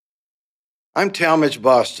I'm Talmadge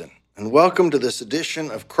Boston, and welcome to this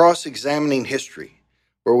edition of Cross-Examining History,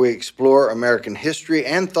 where we explore American history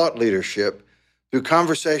and thought leadership through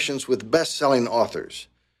conversations with best-selling authors.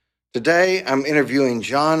 Today, I'm interviewing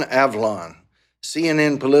John Avlon,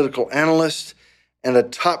 CNN political analyst and a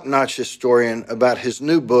top-notch historian, about his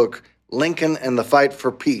new book, Lincoln and the Fight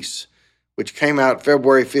for Peace, which came out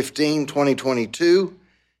February 15, 2022,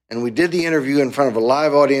 and we did the interview in front of a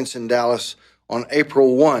live audience in Dallas on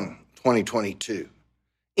April 1, 2022.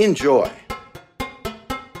 Enjoy.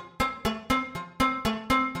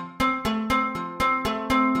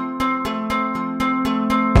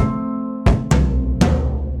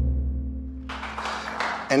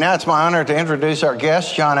 And now it's my honor to introduce our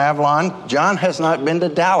guest, John Avlon. John has not been to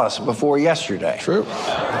Dallas before yesterday. True.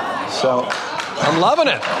 So I'm loving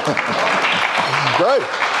it. Great.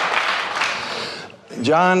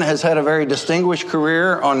 John has had a very distinguished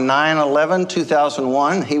career. On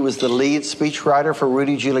 9/11/2001, he was the lead speechwriter for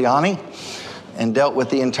Rudy Giuliani and dealt with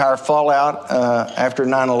the entire fallout after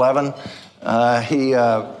 9/11. He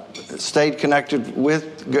stayed connected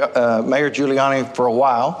with Mayor Giuliani for a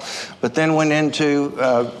while, but then went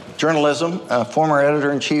into journalism, former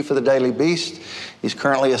editor-in-chief of the Daily Beast. He's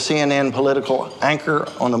currently a CNN political anchor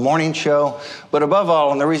on the morning show. But above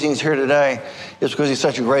all, and the reason he's here today, is because he's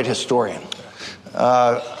such a great historian.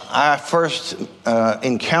 I first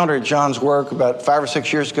encountered John's work about 5 or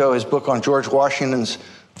 6 years ago, his book on George Washington's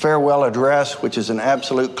Farewell Address, which is an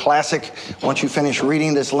absolute classic. Once you finish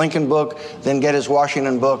reading this Lincoln book, then get his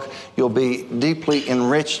Washington book, you'll be deeply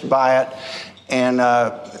enriched by it. And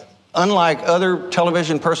unlike other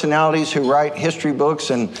television personalities who write history books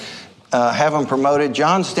and have them promoted,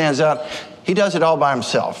 John stands out. He does it all by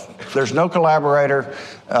himself. There's no collaborator.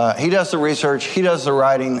 He does the research. He does the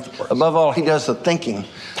writing. Above all, he does the thinking.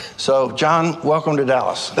 So, John, welcome to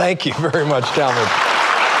Dallas. Thank you very much, Talmadge.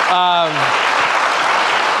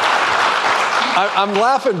 I'm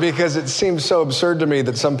laughing because it seems so absurd to me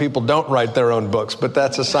that some people don't write their own books, but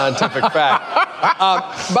that's a scientific fact.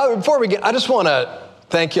 By the way, before we get, I just want to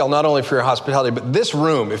thank y'all not only for your hospitality, but this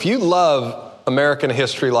room. If you love American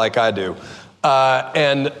history like I do,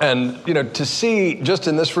 and you know, to see just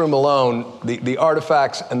in this room alone the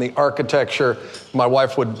artifacts and the architecture, my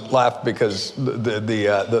wife would laugh because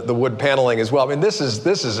the wood paneling as well. I mean, this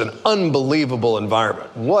is an unbelievable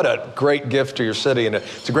environment. What a great gift to your city, and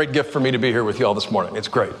it's a great gift for me to be here with you all this morning. It's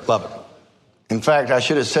great, love it. In fact, I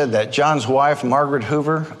should have said that. John's wife, Margaret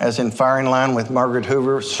Hoover, as in firing line with Margaret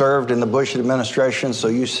Hoover, served in the Bush administration, so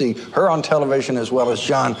you see her on television as well as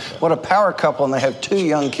John. What a power couple, and they have 2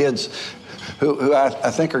 young kids who I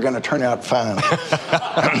think are going to turn out fine.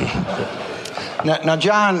 Now,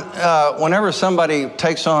 John, whenever somebody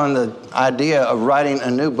takes on the idea of writing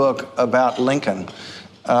a new book about Lincoln,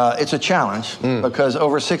 it's a challenge because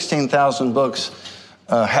over 16,000 books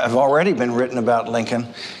have already been written about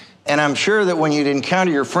Lincoln. And I'm sure that when you'd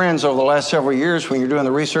encounter your friends over the last several years, when you're doing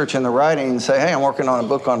the research and the writing, and say, hey, I'm working on a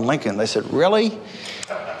book on Lincoln, they said, really?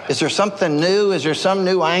 Is there something new? Is there some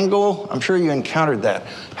new angle? I'm sure you encountered that.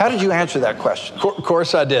 How did you answer that question? Of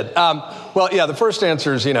course I did. Well, yeah, the first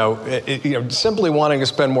answer is, simply wanting to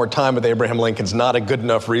spend more time with Abraham Lincoln's not a good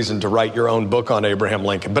enough reason to write your own book on Abraham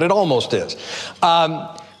Lincoln, but it almost is.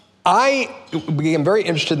 I became very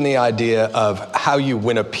interested in the idea of how you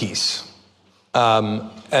win a peace,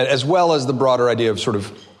 as well as the broader idea of sort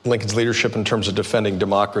of Lincoln's leadership in terms of defending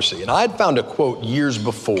democracy. And I had found a quote years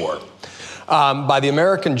before by the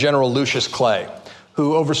American General Lucius Clay,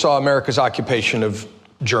 who oversaw America's occupation of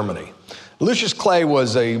Germany. Lucius Clay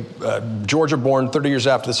was a Georgia-born, 30 years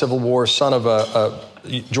after the Civil War, son of a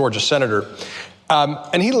Georgia senator.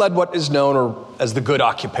 And he led what is known as the good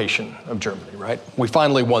occupation of Germany, right? We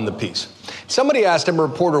finally won the peace. Somebody asked him, a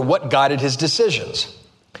reporter, what guided his decisions.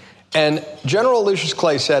 And General Lucius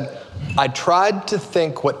Clay said, I tried to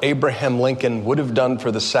think what Abraham Lincoln would have done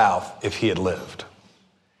for the South if he had lived.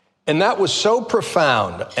 And that was so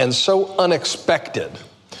profound and so unexpected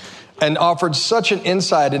and offered such an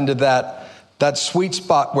insight into that sweet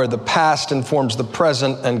spot where the past informs the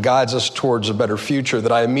present and guides us towards a better future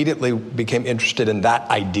that I immediately became interested in that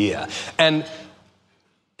idea. And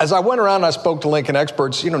as I went around and I spoke to Lincoln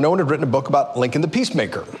experts, no one had written a book about Lincoln the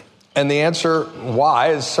Peacemaker. And the answer why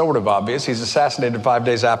is sort of obvious. He's assassinated 5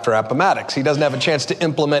 days after Appomattox. He doesn't have a chance to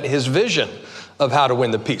implement his vision of how to win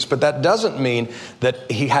the peace. But that doesn't mean that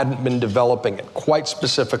he hadn't been developing it quite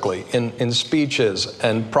specifically in speeches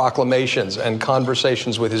and proclamations and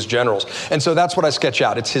conversations with his generals. And so that's what I sketch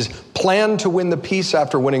out. It's his plan to win the peace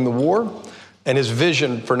after winning the war and his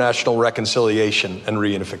vision for national reconciliation and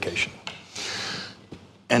reunification.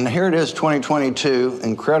 And here it is, 2022,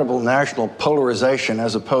 incredible national polarization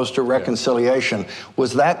as opposed to reconciliation.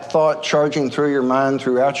 Was that thought charging through your mind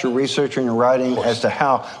throughout your research and your writing as to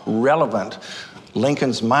how relevant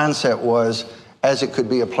Lincoln's mindset was as it could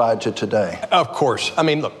be applied to today? Of course. I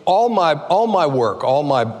mean, look, all my work, all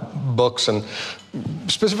my books, and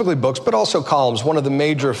specifically books, but also columns, one of the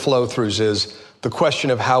major flow-throughs is the question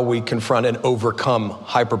of how we confront and overcome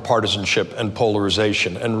hyperpartisanship and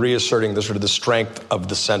polarization and reasserting the sort of the strength of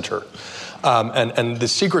the center and the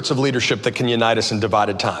secrets of leadership that can unite us in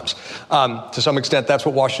divided times. To some extent, that's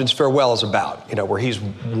what Washington's Farewell is about, where he's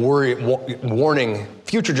warning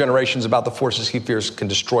future generations about the forces he fears can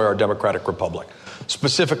destroy our democratic republic,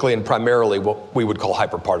 specifically and primarily what we would call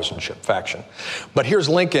hyperpartisanship, faction. But here's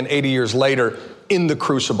Lincoln 80 years later in the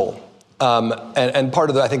crucible. And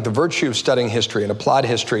part of I think the virtue of studying history and applied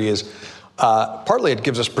history is partly it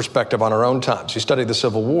gives us perspective on our own times. You study the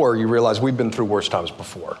Civil War, you realize we've been through worse times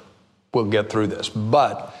before. We'll get through this.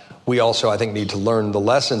 But we also, I think, need to learn the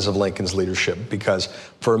lessons of Lincoln's leadership, because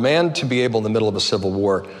for a man to be able in the middle of a civil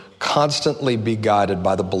war constantly be guided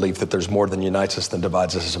by the belief that there's more than unites us than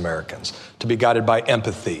divides us as Americans, to be guided by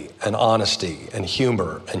empathy and honesty and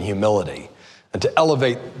humor and humility, and to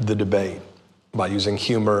elevate the debate by using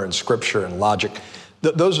humor and scripture and logic.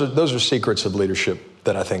 Those are secrets of leadership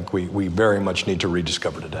that I think we very much need to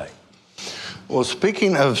rediscover today. Well,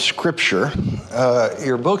 speaking of scripture,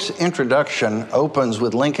 your book's introduction opens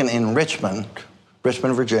with Lincoln in Richmond,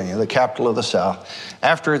 Virginia, the capital of the South,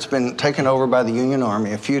 after it's been taken over by the Union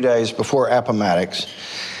Army a few days before Appomattox.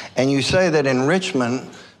 And you say that in Richmond,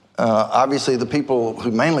 obviously the people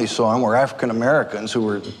who mainly saw him were African Americans who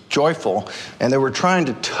were joyful, and they were trying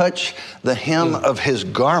to touch the hem of his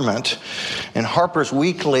garment. And Harper's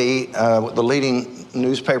Weekly, the leading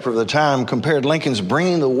newspaper of the time, compared Lincoln's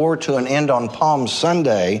bringing the war to an end on Palm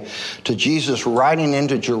Sunday to Jesus riding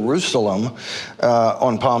into Jerusalem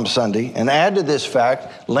on Palm Sunday. And add to this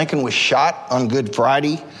fact, Lincoln was shot on Good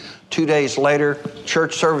Friday. 2 days later,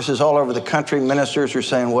 church services all over the country, ministers are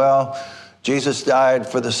saying, well, Jesus died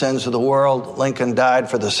for the sins of the world. Lincoln died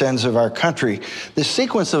for the sins of our country. This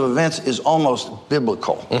sequence of events is almost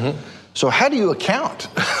biblical. Mm-hmm. So how do you account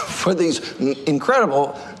for these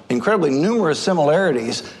incredibly numerous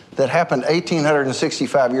similarities that happened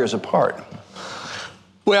 1,865 years apart?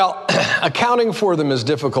 Well, accounting for them is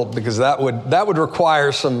difficult because that would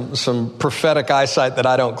require some prophetic eyesight that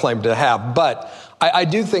I don't claim to have. But I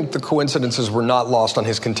do think the coincidences were not lost on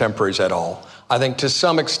his contemporaries at all. I think to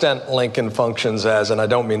some extent Lincoln functions as, and I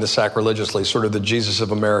don't mean this sacrilegiously, sort of the Jesus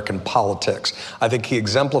of American politics. I think he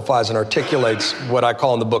exemplifies and articulates what I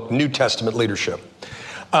call in the book New Testament leadership.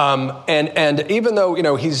 And even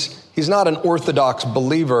though, he's not an orthodox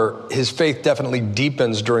believer, his faith definitely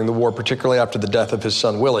deepens during the war, particularly after the death of his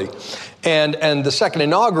son Willie. And the second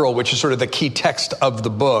inaugural, which is sort of the key text of the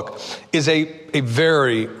book, is a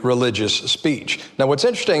very religious speech. Now, what's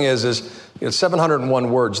interesting is it's 701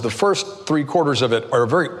 words. The first 3/4 of it are a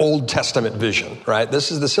very Old Testament vision, right?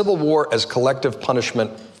 This is the Civil War as collective punishment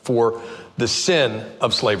for the sin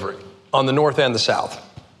of slavery on the North and the South,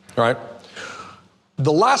 right?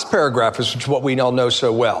 The last paragraph is what we all know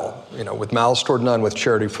so well, with malice toward none, with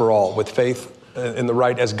charity for all, with faith in the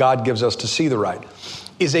right as God gives us to see the right,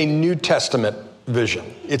 is a New Testament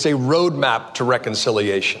vision. It's a roadmap to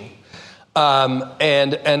reconciliation.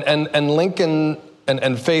 And Lincoln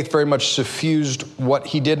and faith very much suffused what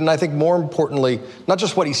he did. And I think more importantly, not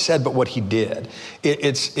just what he said, but what he did.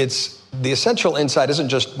 It's the essential insight isn't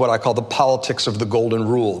just what I call the politics of the golden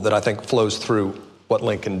rule that I think flows through what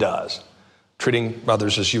Lincoln does, treating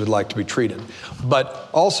others as you would like to be treated. But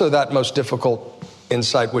also that most difficult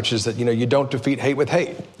insight, which is that, you don't defeat hate with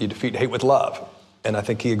hate. You defeat hate with love. And I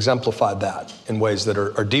think he exemplified that in ways that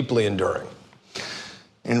are deeply enduring.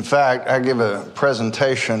 In fact, I give a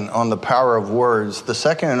presentation on the power of words. The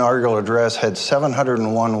second inaugural address had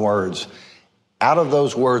 701 words. Out of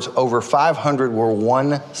those words, over 500 were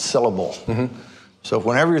one syllable. Mm-hmm. So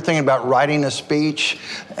whenever you're thinking about writing a speech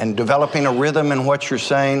and developing a rhythm in what you're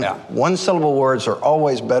saying, one syllable words are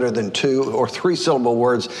always better than 2 or 3 syllable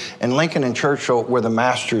words. And Lincoln and Churchill were the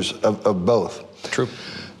masters of both. True.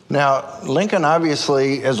 Now, Lincoln,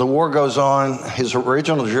 obviously, as the war goes on, his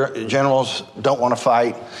original generals don't want to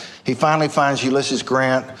fight. He finally finds Ulysses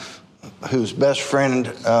Grant, whose best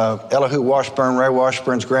friend, Elihu Washburn, Ray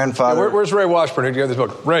Washburn's grandfather. Where's Ray Washburn who gave this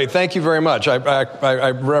book? Ray, thank you very much. I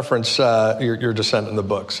reference your dissent in the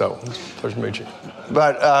book, so it's a pleasure to meet you.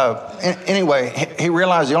 But anyway, he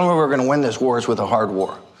realized the only way we're going to win this war is with a hard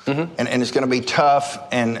war. Mm-hmm. And it's going to be tough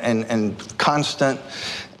and constant.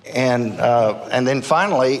 And then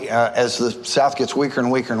finally, as the South gets weaker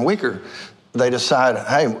and weaker and weaker, they decide,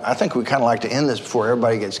 hey, I think we kind of like to end this before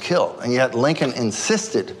everybody gets killed. And yet Lincoln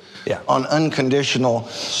insisted on unconditional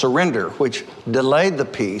surrender, which delayed the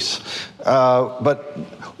peace. But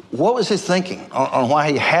what was his thinking on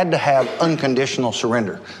why he had to have unconditional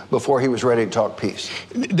surrender before he was ready to talk peace?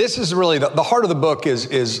 This is really the heart of the book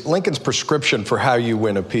is Lincoln's prescription for how you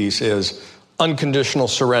win a peace is unconditional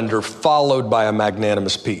surrender followed by a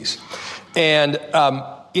magnanimous peace. And,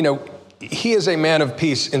 he is a man of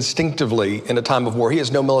peace instinctively in a time of war. He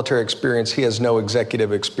has no military experience. He has no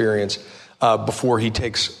executive experience before he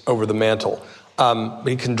takes over the mantle.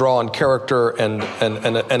 He can draw on character and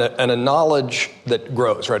a knowledge that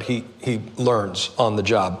grows, right? He learns on the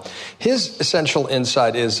job. His essential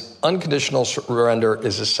insight is unconditional surrender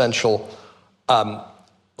is essential. Let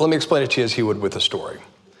me explain it to you as he would with a story.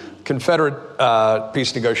 Confederate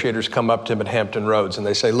peace negotiators come up to him at Hampton Roads and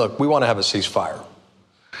they say, look, we want to have a ceasefire.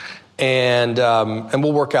 And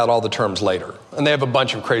we'll work out all the terms later. And they have a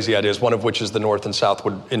bunch of crazy ideas, one of which is the North and South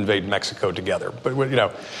would invade Mexico together. But,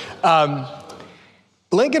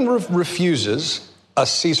 Lincoln refuses a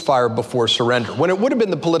ceasefire before surrender, when it would have been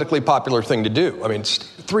the politically popular thing to do. I mean,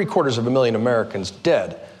 750,000 Americans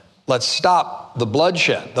dead. Let's stop the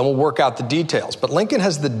bloodshed. Then we'll work out the details. But Lincoln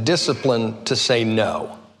has the discipline to say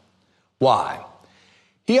no. Why?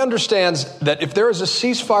 He understands that if there is a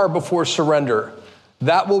ceasefire before surrender,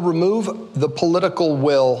 that will remove the political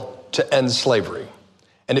will to end slavery.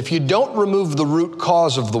 And if you don't remove the root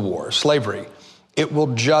cause of the war, slavery, it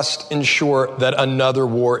will just ensure that another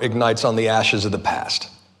war ignites on the ashes of the past.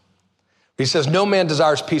 He says, no man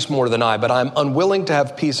desires peace more than I, but I'm unwilling to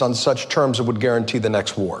have peace on such terms that would guarantee the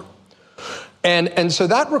next war. And so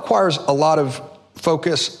that requires a lot of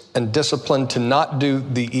focus and discipline to not do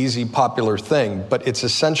the easy popular thing, but it's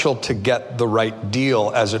essential to get the right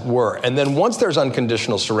deal, as it were. And then once there's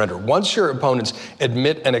unconditional surrender, once your opponents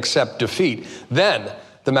admit and accept defeat, then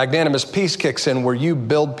the magnanimous peace kicks in where you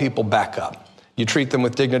build people back up. You treat them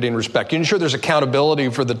with dignity and respect. You ensure there's accountability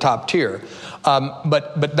for the top tier.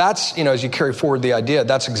 But that's, as you carry forward the idea,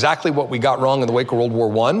 that's exactly what we got wrong in the wake of World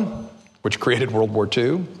War I, which created World War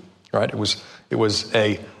II, right? It was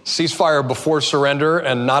a ceasefire before surrender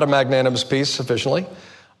and not a magnanimous peace sufficiently.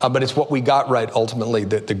 But it's what we got right ultimately.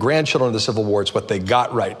 The grandchildren of the Civil War, it's what they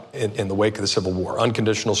got right in the wake of the Civil War.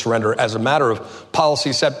 Unconditional surrender as a matter of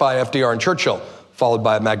policy set by FDR and Churchill, followed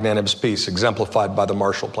by a magnanimous peace, exemplified by the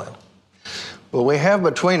Marshall Plan. Well, we have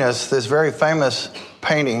between us this very famous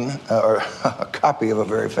painting, or a copy of a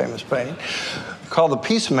very famous painting, called The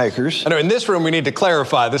Peacemakers. I know, in this room we need to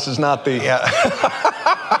clarify, this is not the...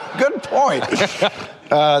 Good point.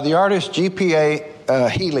 The artist G.P.A.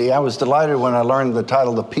 Healy, I was delighted when I learned the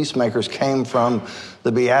title The Peacemakers came from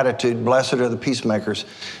the Beatitude, Blessed are the Peacemakers.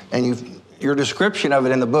 And your description of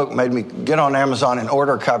it in the book made me get on Amazon and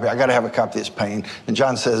order a copy. I got to have a copy of this painting. And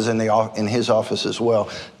John says in his office as well.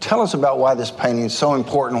 Tell us about why this painting is so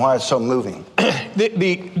important, why it's so moving.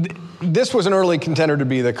 This was an early contender to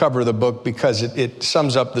be the cover of the book because it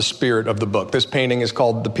sums up the spirit of the book. This painting is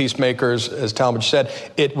called The Peacemakers, as Talmage said.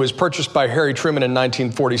 It was purchased by Harry Truman in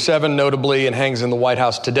 1947, notably, and hangs in the White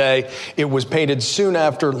House today. It was painted soon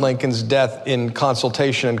after Lincoln's death in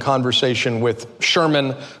consultation and conversation with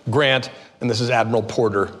Sherman, Grant, and this is Admiral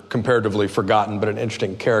Porter, comparatively forgotten, but an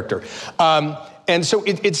interesting character. And so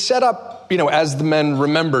it's set up, as the men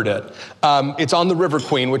remembered it. It's on the River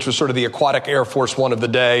Queen, which was sort of the aquatic Air Force One of the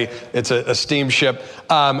day. It's a steamship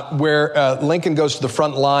where Lincoln goes to the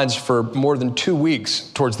front lines for more than 2 weeks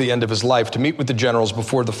towards the end of his life to meet with the generals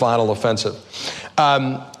before the final offensive.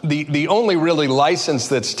 The only really license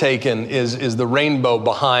that's taken is the rainbow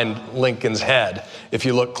behind Lincoln's head, if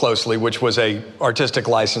you look closely, which was a artistic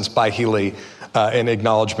license by Healy in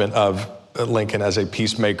acknowledgement of Lincoln as a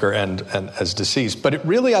peacemaker and as deceased. But it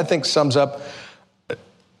really, I think, sums up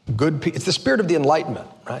it's the spirit of the Enlightenment,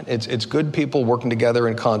 right? It's good people working together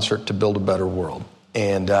in concert to build a better world.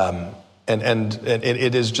 And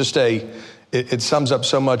it is just it sums up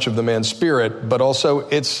so much of the man's spirit, but also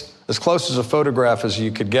it's as close as a photograph as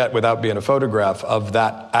you could get without being a photograph of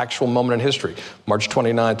that actual moment in history. March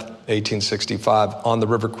 29th, 1865, on the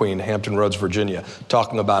River Queen, Hampton Roads, Virginia,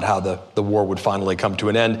 talking about how the war would finally come to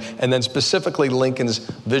an end, and then specifically Lincoln's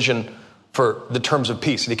vision for the terms of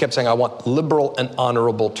peace. And he kept saying, I want liberal and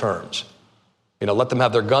honorable terms. Let them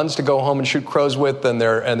have their guns to go home and shoot crows with and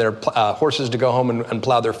their horses to go home and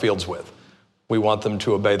plow their fields with. We want them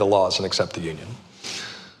to obey the laws and accept the Union.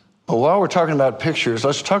 Well, while we're talking about pictures,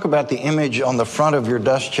 let's talk about the image on the front of your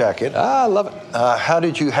dust jacket. I love it. How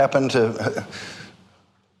did you happen to...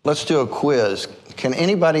 Let's do a quiz. Can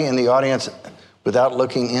anybody in the audience, without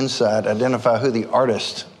looking inside, identify who the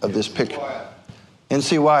artist of this picture...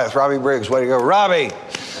 N.C. Wyeth, Robbie Briggs, way to go. Robbie!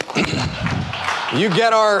 You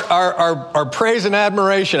get our praise and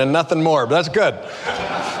admiration and nothing more, but that's good.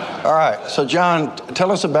 All right, so John,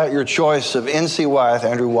 tell us about your choice of N.C. Wyeth,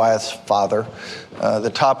 Andrew Wyeth's father, the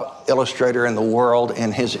top illustrator in the world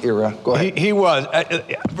in his era. Go ahead. He was.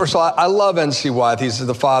 First of all, I love N.C. Wyeth. He's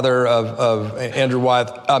the father of Andrew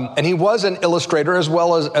Wyeth. And he was an illustrator as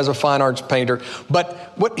well as a fine arts painter.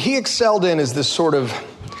 But what he excelled in is this sort of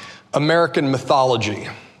American mythology.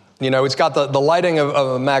 You know, it's got the lighting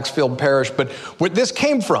of Maxfield Parrish, but where this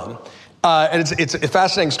came from, and it's a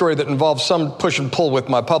fascinating story that involves some push and pull with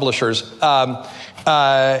my publishers. But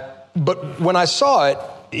when I saw it,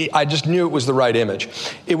 I just knew it was the right image.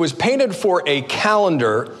 It was painted for a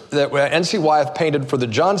calendar that N.C. Wyeth painted for the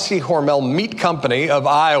John C. Hormel Meat Company of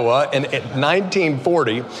Iowa in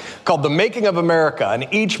 1940 called The Making of America. And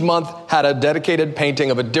each month had a dedicated painting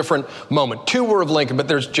of a different moment. 2 were of Lincoln, but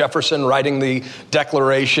there's Jefferson writing the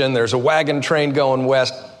Declaration. There's a wagon train going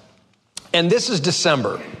west. And this is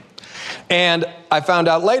December. And I found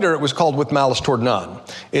out later it was called With Malice Toward None.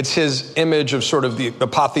 It's his image of sort of the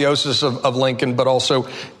apotheosis of Lincoln, but also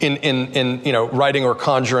in writing or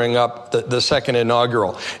conjuring up the second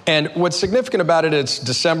inaugural. And what's significant about it, it's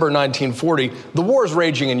December 1940. The war is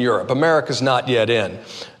raging in Europe. America's not yet in.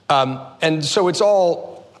 And so it's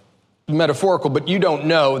all metaphorical, but you don't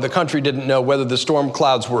know, the country didn't know whether the storm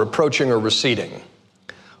clouds were approaching or receding.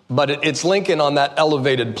 But it's Lincoln on that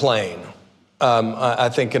elevated plane. I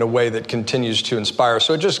think in a way that continues to inspire.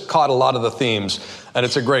 So it just caught a lot of the themes, and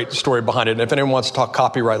it's a great story behind it. And if anyone wants to talk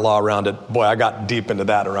copyright law around it, boy, I got deep into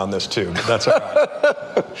that around this too, but that's all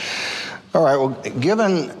right. All right, well,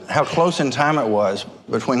 given how close in time it was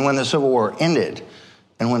between when the Civil War ended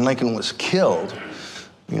and when Lincoln was killed,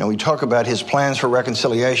 you know, we talk about his plans for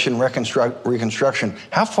reconciliation, Reconstruction.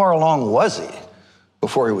 How far along was he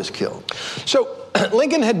before he was killed? So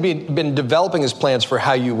Lincoln had been developing his plans for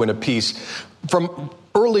how you win a peace from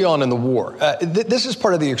early on in the war. This is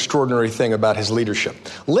part of the extraordinary thing about his leadership.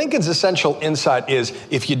 Lincoln's essential insight is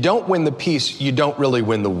if you don't win the peace, you don't really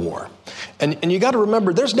win the war. And you got to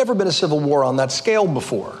remember, there's never been a civil war on that scale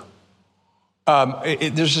before.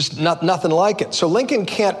 There's just nothing like it. So Lincoln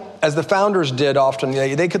can't, as the founders did often,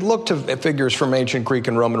 they could look to figures from ancient Greek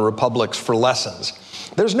and Roman republics for lessons.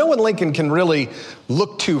 There's no one Lincoln can really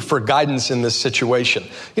look to for guidance in this situation.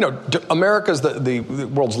 You know, America's the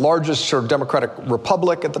world's largest sort of democratic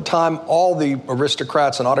republic at the time. All the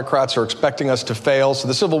aristocrats and autocrats are expecting us to fail. So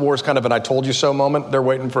the Civil War is kind of an I told you so moment. They're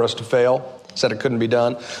waiting for us to fail. Said it couldn't be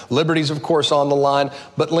done. Liberty's, of course, on the line.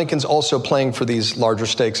 But Lincoln's also playing for these larger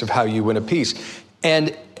stakes of how you win a peace.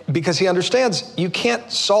 And because he understands you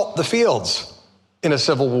can't salt the fields in a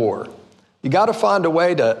civil war. You got to find a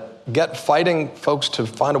way to get fighting folks to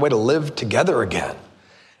find a way to live together again.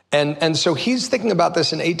 And so he's thinking about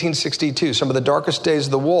this in 1862, some of the darkest days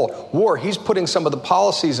of the war. He's putting some of the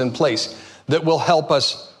policies in place that will help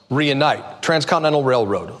us reunite. Transcontinental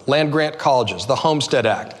Railroad, land grant colleges, the Homestead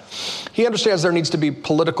Act. He understands there needs to be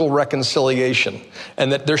political reconciliation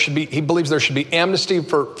and that he believes there should be amnesty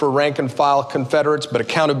for rank and file Confederates, but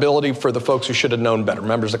accountability for the folks who should have known better,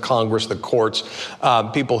 members of Congress, the courts,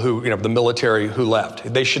 people who, the military who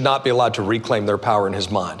left. They should not be allowed to reclaim their power in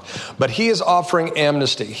his mind. But he is offering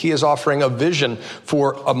amnesty. He is offering a vision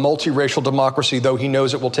for a multiracial democracy, though he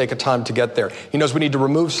knows it will take a time to get there. He knows we need to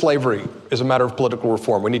remove slavery as a matter of political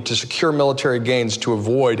reform. We need to secure military gains to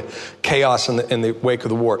avoid chaos in the wake of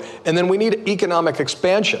the war. And then we need economic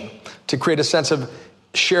expansion to create a sense of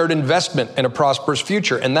shared investment in a prosperous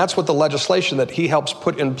future. And that's what the legislation that he helps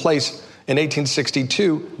put in place in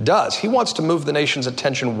 1862 does. He wants to move the nation's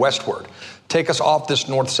attention westward, take us off this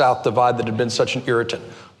north-south divide that had been such an irritant.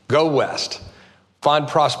 Go west, find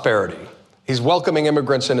prosperity. He's welcoming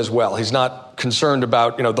immigrants in as well. He's not concerned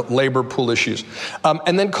about, the labor pool issues.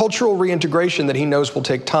 And then cultural reintegration that he knows will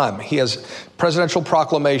take time. He has presidential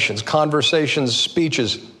proclamations, conversations,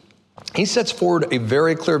 speeches. He sets forward a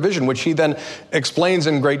very clear vision, which he then explains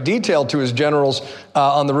in great detail to his generals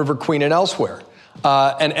on the River Queen and elsewhere.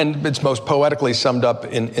 And it's most poetically summed up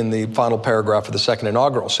in the final paragraph of the second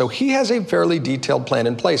inaugural. So he has a fairly detailed plan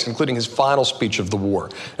in place, including his final speech of the war.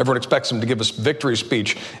 Everyone expects him to give a victory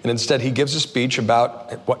speech, and instead he gives a speech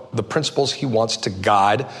about what the principles he wants to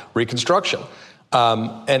guide Reconstruction.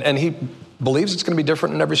 And he believes it's going to be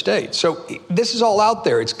different in every state. So this is all out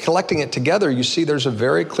there. It's collecting it together. You see there's a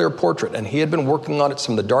very clear portrait, and he had been working on it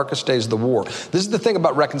some of the darkest days of the war. This is the thing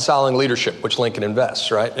about reconciling leadership, which Lincoln invests,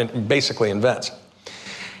 right? And basically invents.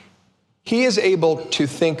 He is able to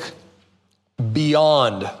think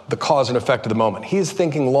beyond the cause and effect of the moment. He is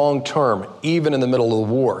thinking long term, even in the middle of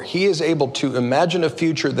the war. He is able to imagine a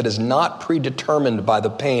future that is not predetermined by the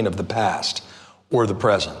pain of the past or the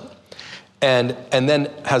present. And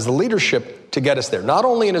then has the leadership to get us there, not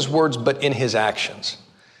only in his words, but in his actions.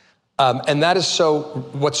 And that is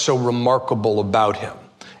what's so remarkable about him.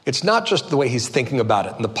 It's not just the way he's thinking about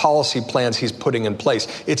it and the policy plans he's putting in place.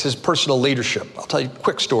 It's his personal leadership. I'll tell you a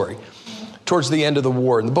quick story. Towards the end of the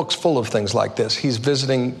war, and the book's full of things like this, he's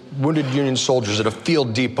visiting wounded Union soldiers at a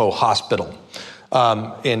Field Depot hospital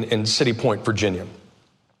in City Point, Virginia.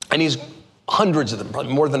 And he's hundreds of them,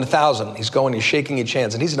 probably more than 1,000. He's going, he's shaking each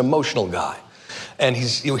hands, and he's an emotional guy. And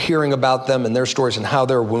he's hearing about them and their stories and how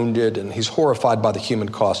they're wounded, and he's horrified by the human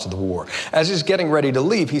cost of the war. As he's getting ready to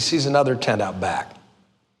leave, he sees another tent out back.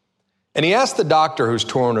 And he asks the doctor who's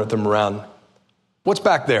touring with him around, "What's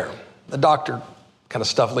back there?" The doctor kind of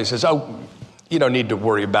stuffily says, "Oh, you don't need to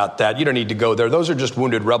worry about that. You don't need to go there. Those are just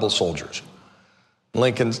wounded rebel soldiers."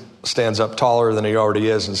 Lincoln stands up taller than he already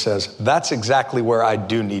is and says, "That's exactly where I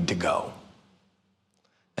do need to go."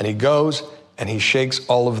 And he goes and he shakes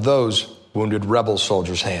all of those wounded rebel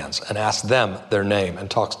soldiers' hands and asks them their name and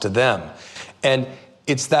talks to them. And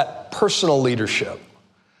it's that personal leadership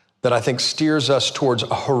that I think steers us towards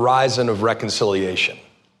a horizon of reconciliation.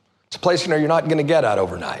 It's a place you're not going to get at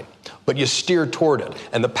overnight, but you steer toward it.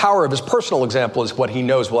 And the power of his personal example is what he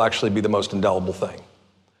knows will actually be the most indelible thing.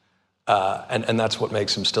 And that's what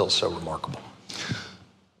makes him still so remarkable.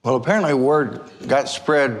 Well, apparently word got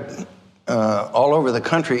spread all over the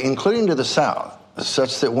country, including to the South,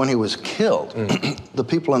 such that when he was killed, the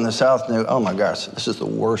people in the South knew, oh my gosh, this is the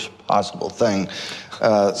worst possible thing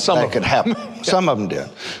that could happen. Yeah. Some of them did.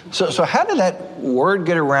 So how did that word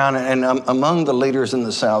get around, and among the leaders in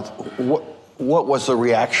the South, what was the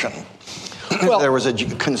reaction? Well, there was a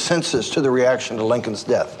consensus to the reaction to Lincoln's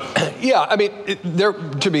death. Yeah, I mean,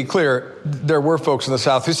 to be clear, there were folks in the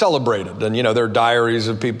South who celebrated, and there are diaries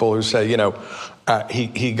of people who say,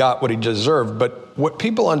 he got what he deserved. But what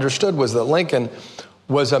people understood was that Lincoln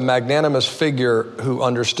was a magnanimous figure who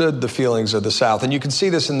understood the feelings of the South. And you can see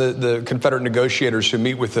this in the Confederate negotiators who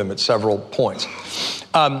meet with him at several points.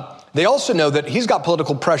 They also know that he's got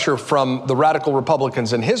political pressure from the radical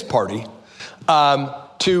Republicans in his party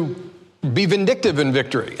to be vindictive in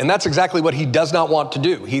victory. And that's exactly what he does not want to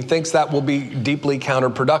do. He thinks that will be deeply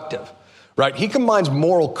counterproductive, right? He combines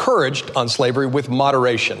moral courage on slavery with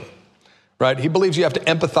moderation. Right? He believes you have to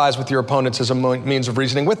empathize with your opponents as a means of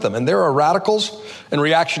reasoning with them. And there are radicals and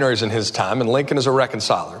reactionaries in his time, and Lincoln is a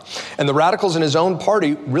reconciler. And the radicals in his own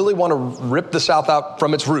party really want to rip the South out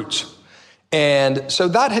from its roots. And so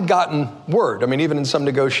that had gotten word. I mean, even in some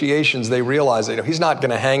negotiations, they realized that he's not going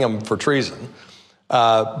to hang them for treason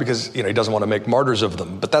because he doesn't want to make martyrs of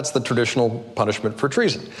them. But that's the traditional punishment for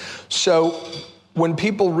treason. So when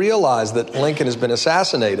people realize that Lincoln has been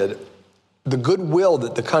assassinated, the goodwill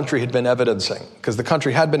that the country had been evidencing, because the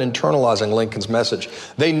country had been internalizing Lincoln's message,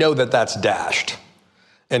 they know that that's dashed.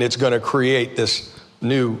 And it's going to create this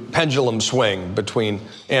new pendulum swing between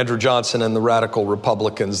Andrew Johnson and the radical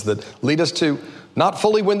Republicans that lead us to not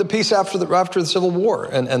fully win the peace after the Civil War.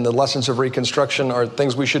 And the lessons of Reconstruction are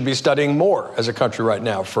things we should be studying more as a country right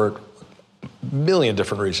now for a million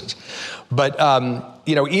different reasons. But,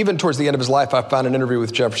 even towards the end of his life, I found an interview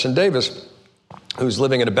with Jefferson Davis, who's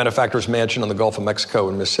living in a benefactor's mansion on the Gulf of Mexico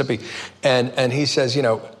in Mississippi. And he says,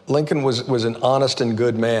 Lincoln was an honest and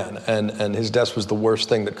good man, and his death was the worst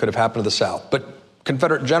thing that could have happened to the South. But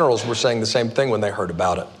Confederate generals were saying the same thing when they heard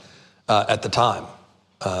about it at the time.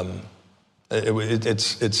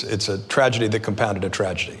 It's a tragedy that compounded a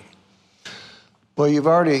tragedy. Well, you've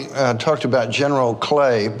already talked about General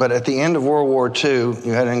Clay, but at the end of World War II,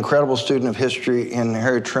 you had an incredible student of history in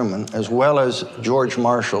Harry Truman, as well as George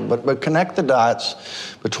Marshall. But connect the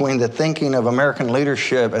dots between the thinking of American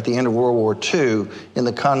leadership at the end of World War II in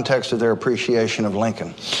the context of their appreciation of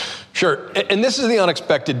Lincoln. Sure. And this is the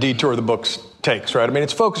unexpected detour the book takes, right? I mean,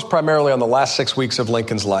 it's focused primarily on the last 6 weeks of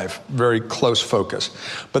Lincoln's life, very close focus.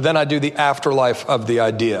 But then I do the afterlife of the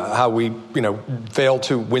idea, how we, failed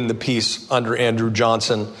to win the peace under Andrew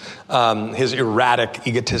Johnson, his erratic,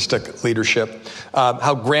 egotistic leadership,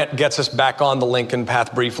 how Grant gets us back on the Lincoln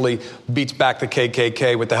path briefly, beats back the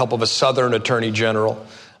KKK with the help of a Southern attorney general,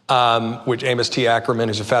 which Amos T. Ackerman,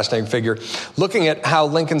 who's a fascinating figure, looking at how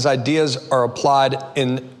Lincoln's ideas are applied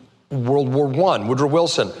in World War I. Woodrow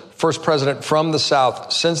Wilson, first president from the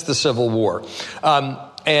South since the Civil War.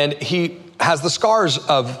 And he has the scars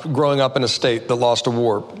of growing up in a state that lost a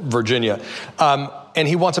war, Virginia. And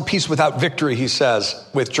he wants a peace without victory, he says,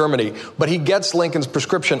 with Germany. But he gets Lincoln's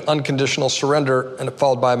prescription, unconditional surrender, and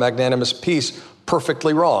followed by a magnanimous peace,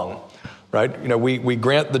 perfectly wrong. right? We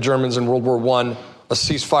grant the Germans in World War I a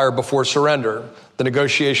ceasefire before surrender. The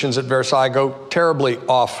negotiations at Versailles go terribly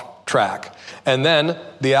off track. And then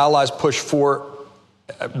the Allies push for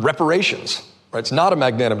reparations, right? It's not a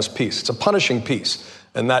magnanimous peace. It's a punishing peace.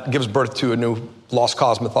 And that gives birth to a new lost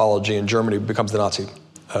cause mythology, and Germany becomes the Nazi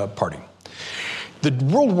party. The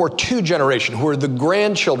World War II generation, who are the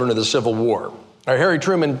grandchildren of the Civil War, Harry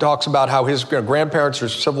Truman talks about how his grandparents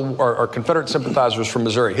are Confederate sympathizers from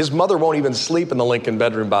Missouri. His mother won't even sleep in the Lincoln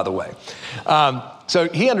bedroom, by the way. So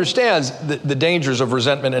he understands the dangers of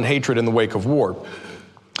resentment and hatred in the wake of war.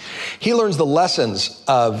 He learns the lessons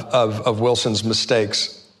of Wilson's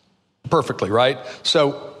mistakes perfectly, right?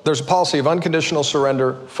 So there's a policy of unconditional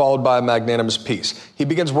surrender followed by a magnanimous peace. He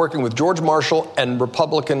begins working with George Marshall and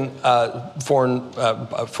Republican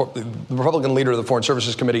Republican leader of the Foreign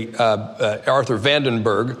Services Committee, Arthur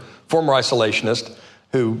Vandenberg, former isolationist,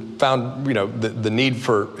 who found the need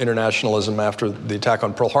for internationalism after the attack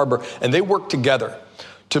on Pearl Harbor, and they worked together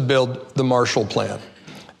to build the Marshall Plan.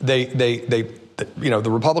 The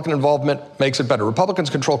Republican involvement makes it better. Republicans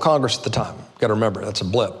control Congress at the time. Got to remember, that's a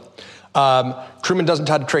blip. Truman doesn't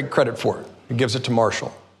have to take credit for it. He gives it to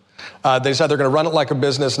Marshall. They said they're going to run it like a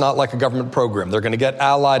business, not like a government program. They're going to get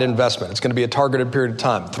allied investment. It's going to be a targeted period of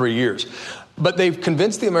time, 3 years. But they've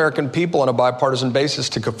convinced the American people on a bipartisan basis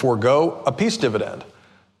to forego a peace dividend,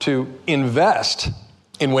 to invest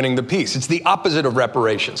in winning the peace. It's the opposite of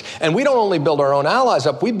reparations. And we don't only build our own allies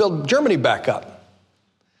up, we build Germany back up.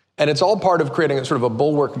 And it's all part of creating a sort of a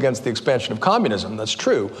bulwark against the expansion of communism. That's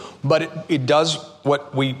true. But it does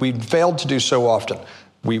what we failed to do so often.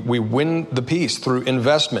 We win the peace through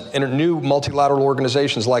investment in new multilateral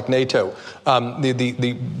organizations like NATO,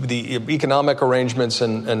 the economic arrangements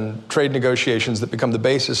and trade negotiations that become the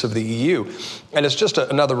basis of the EU. And it's just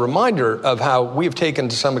another reminder of how we've taken,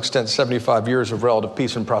 to some extent, 75 years of relative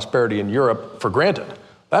peace and prosperity in Europe for granted.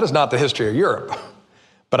 That is not the history of Europe.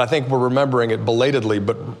 But I think we're remembering it belatedly,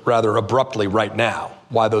 but rather abruptly right now,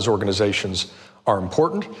 why those organizations are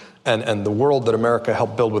important, and the world that America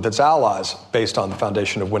helped build with its allies based on the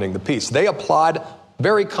foundation of winning the peace. They applied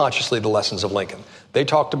very consciously the lessons of Lincoln. They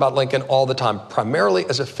talked about Lincoln all the time, primarily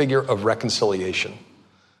as a figure of reconciliation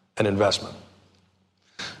and investment.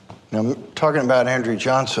 Now, talking about Andrew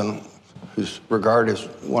Johnson, who's regarded as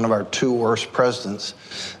one of our two worst presidents,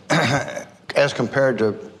 as compared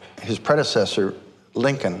to his predecessor,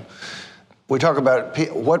 Lincoln, we talk about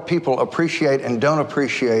what people appreciate and don't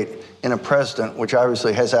appreciate in a president, which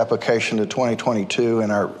obviously has application to 2022 and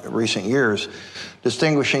our recent years,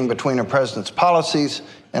 distinguishing between a president's policies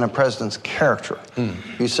and a president's character.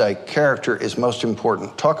 You say character is most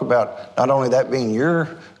important. Talk about not only that being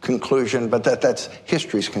your conclusion, but that's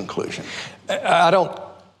history's conclusion. I don't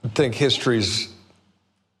think history's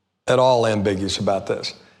at all ambiguous about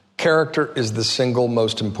this. Character is the single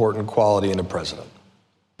most important quality in a president,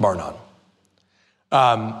 bar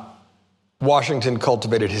none. Washington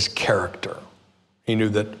cultivated his character. He knew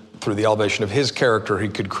that through the elevation of his character, he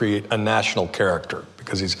could create a national character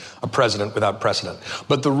because he's a president without precedent.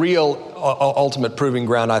 But the real ultimate proving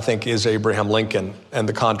ground, I think, is Abraham Lincoln and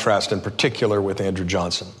the contrast in particular with Andrew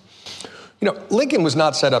Johnson. Lincoln was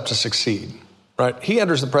not set up to succeed, right? He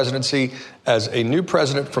enters the presidency as a new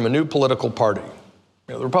president from a new political party.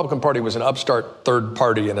 The Republican Party was an upstart third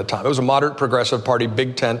party in a time. It was a moderate progressive party,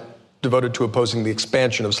 big tent, devoted to opposing the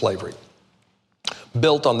expansion of slavery,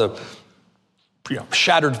 built on the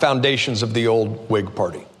shattered foundations of the old Whig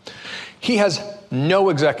Party. He has no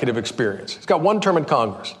executive experience. He's got one term in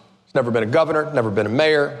Congress. He's never been a governor, never been a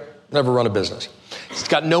mayor, never run a business. He's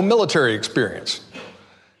got no military experience.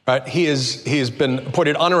 Right? He has been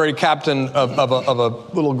appointed honorary captain of a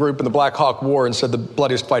little group in the Black Hawk War and said the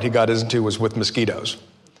bloodiest fight he got into was with mosquitoes.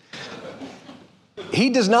 He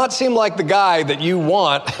does not seem like the guy that you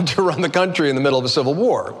want to run the country in the middle of a civil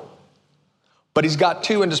war. But he's got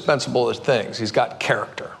two indispensable things. He's got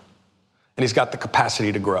character, and he's got the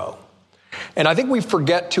capacity to grow. And I think we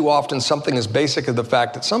forget too often something as basic as the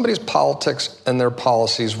fact that somebody's politics and their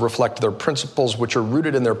policies reflect their principles, which are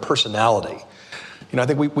rooted in their personality. I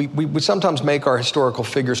think we sometimes make our historical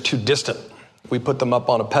figures too distant. We put them up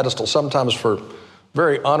on a pedestal, sometimes for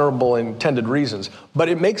very honorable intended reasons, but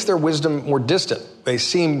it makes their wisdom more distant. They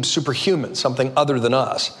seem superhuman, something other than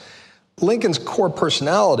us. Lincoln's core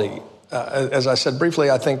personality, as I said briefly,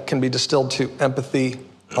 I think can be distilled to empathy,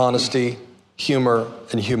 honesty, humor,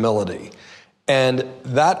 and humility. And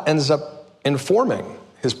that ends up informing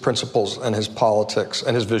his principles and his politics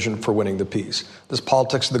and his vision for winning the peace. This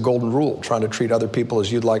politics of the golden rule, trying to treat other people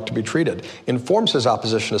as you'd like to be treated, informs his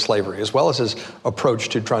opposition to slavery, as well as his approach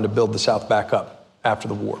to trying to build the South back up after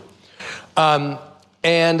the war.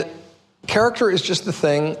 And Character is just the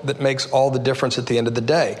thing that makes all the difference at the end of the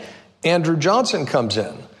day. Andrew Johnson comes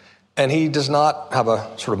in, and he does not have a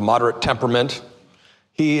sort of moderate temperament.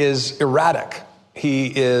 He is erratic. He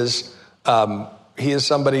is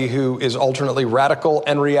somebody who is alternately radical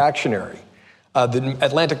and reactionary. The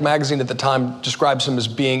Atlantic magazine at the time describes him as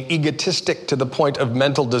being egotistic to the point of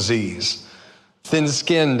mental disease,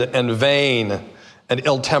 thin-skinned and vain and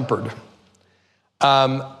ill-tempered.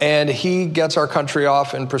 And he gets our country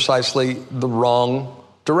off in precisely the wrong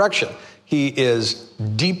direction. He is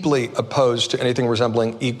deeply opposed to anything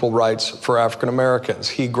resembling equal rights for African Americans.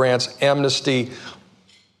 He grants amnesty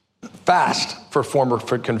fast for former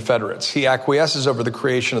Confederates. He acquiesces over the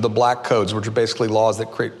creation of the Black Codes, which are basically laws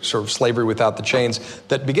that create sort of slavery without the chains,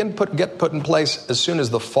 that get put in place as soon as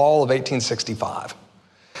the fall of 1865.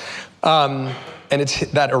 And it's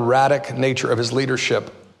that erratic nature of his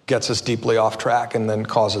leadership gets us deeply off track and then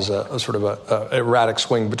causes a sort of a erratic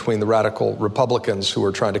swing between the radical Republicans who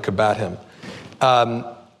are trying to combat him.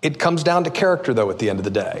 It comes down to character, though, at the end of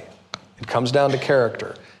the day. It comes down to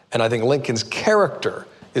character. And I think Lincoln's character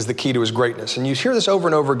is the key to his greatness. And you hear this over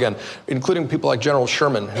and over again, including people like General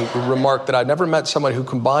Sherman, who remarked that I'd never met someone who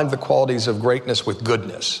combined the qualities of greatness with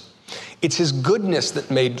goodness. It's his goodness that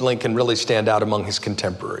made Lincoln really stand out among his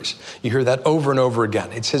contemporaries. You hear that over and over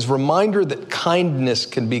again. It's his reminder that kindness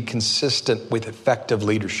can be consistent with effective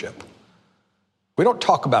leadership. We don't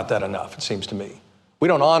talk about that enough, it seems to me. We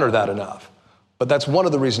don't honor that enough. But that's one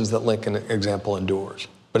of the reasons that Lincoln example endures.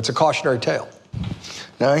 But it's a cautionary tale.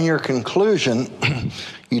 Now, in your conclusion,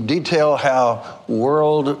 you detail how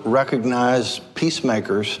world-recognized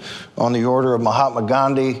peacemakers on the order of Mahatma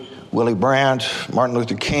Gandhi, Willy Brandt, Martin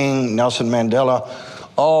Luther King, Nelson Mandela,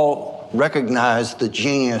 all recognized the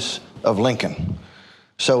genius of Lincoln.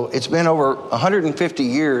 So it's been over 150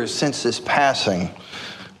 years since his passing.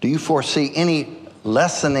 Do you foresee any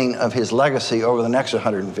lessening of his legacy over the next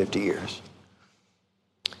 150 years?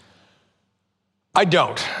 I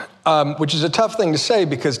don't, which is a tough thing to say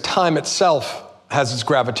because time itself has its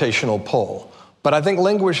gravitational pull. But I think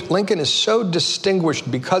Lincoln is so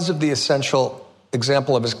distinguished because of the essential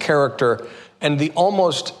example of his character and the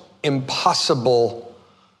almost impossible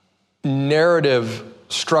narrative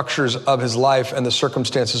structures of his life and the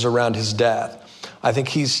circumstances around his death. I think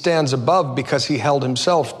he stands above because he held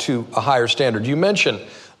himself to a higher standard. You mentioned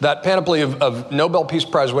that panoply of Nobel Peace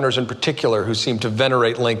Prize winners in particular who seem to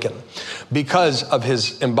venerate Lincoln because of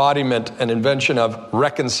his embodiment and invention of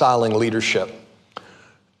reconciling leadership.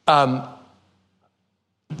 What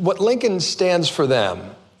Lincoln stands for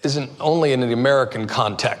them isn't only in the American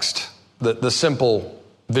context, the simple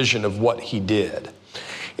vision of what he did.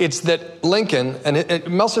 It's that Lincoln, and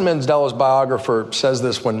Nelson Mandela's biographer says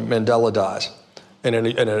this when Mandela dies, in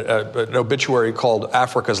an obituary called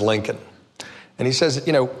Africa's Lincoln. And he says,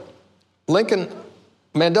 Mandela,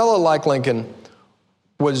 like Lincoln,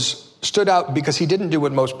 stood out because he didn't do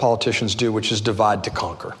what most politicians do, which is divide to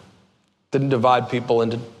conquer. Didn't divide people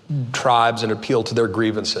into tribes and appeal to their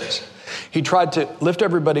grievances. He tried to lift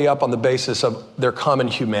everybody up on the basis of their common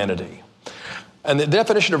humanity. And the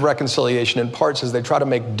definition of reconciliation in parts is they try to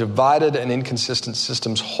make divided and inconsistent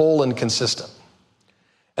systems whole and consistent.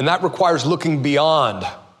 And that requires looking beyond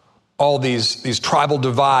all these tribal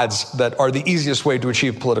divides that are the easiest way to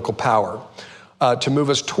achieve political power, to move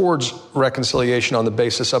us towards reconciliation on the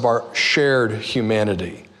basis of our shared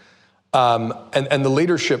humanity. And the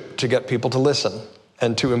leadership to get people to listen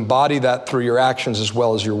and to embody that through your actions as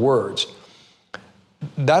well as your words.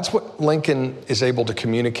 That's what Lincoln is able to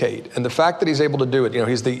communicate. And the fact that he's able to do it,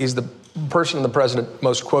 he's the person and the president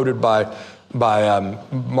most quoted by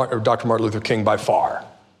Dr. Martin Luther King by far.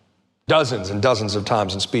 Dozens and dozens of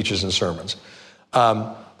times in speeches and sermons.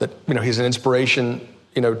 He's an inspiration,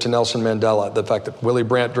 to Nelson Mandela. The fact that Willy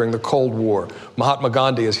Brandt during the Cold War, Mahatma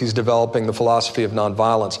Gandhi as he's developing the philosophy of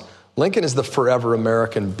nonviolence. Lincoln is the forever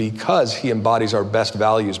American because he embodies our best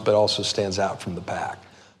values, but also stands out from the pack.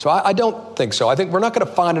 So I don't think so. I think we're not going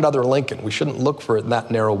to find another Lincoln. We shouldn't look for it in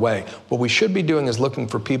that narrow way. What we should be doing is looking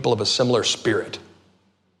for people of a similar spirit.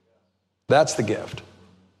 That's the gift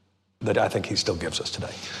that I think he still gives us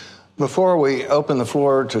today. Before we open the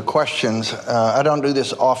floor to questions, I don't do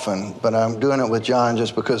this often, but I'm doing it with John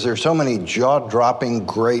just because there's so many jaw-dropping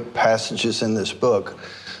great passages in this book.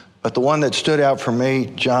 But the one that stood out for me,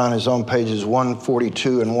 John, is on pages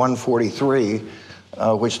 142 and 143,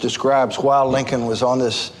 which describes while Lincoln was on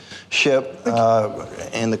this ship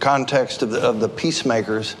in the context of the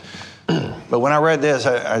peacemakers. But when I read this,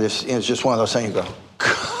 it's just one of those things you go,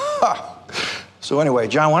 So anyway,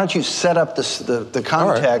 John, why don't you set up the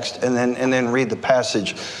context and then read the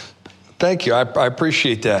passage Thank you. I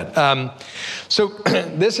appreciate that. So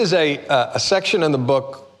this is a section in the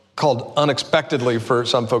book called, unexpectedly for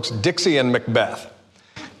some folks, Dixie and Macbeth.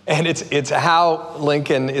 And it's how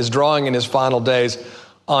Lincoln is drawing in his final days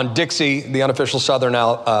on Dixie, the unofficial Southern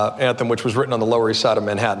anthem, which was written on the Lower East Side of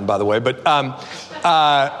Manhattan, by the way. But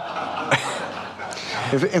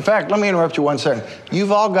in fact, let me interrupt you 1 second.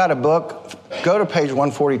 You've all got a book. Go to page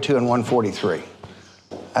 142 and 143.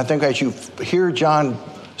 I think as you hear John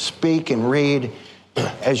speak and read,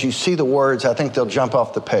 as you see the words, I think they'll jump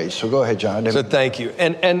off the page. So go ahead, John. So thank you.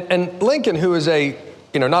 And Lincoln, who is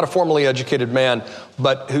not a formally educated man,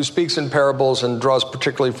 but who speaks in parables and draws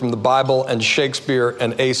particularly from the Bible and Shakespeare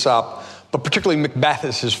and Aesop, but particularly Macbeth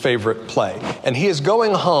is his favorite play. And he is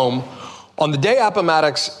going home on the day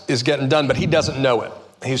Appomattox is getting done, but he doesn't know it.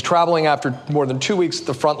 He's traveling after more than 2 weeks at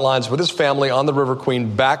the front lines with his family on the River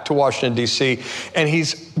Queen back to Washington, D.C., and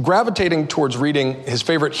he's gravitating towards reading his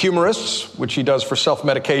favorite humorists, which he does for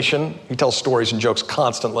self-medication. He tells stories and jokes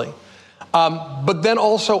constantly. But then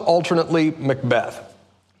also alternately Macbeth.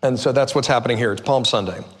 And so that's what's happening here. It's Palm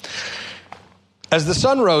Sunday. As the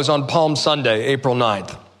sun rose on Palm Sunday, April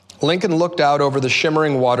 9th, Lincoln looked out over the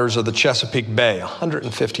shimmering waters of the Chesapeake Bay,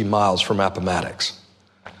 150 miles from Appomattox.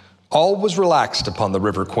 All was relaxed upon the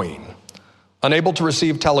River Queen. Unable to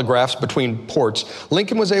receive telegraphs between ports,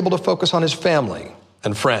 Lincoln was able to focus on his family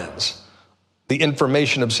and friends. The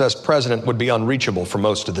information-obsessed president would be unreachable for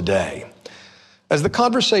most of the day. As the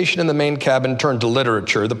conversation in the main cabin turned to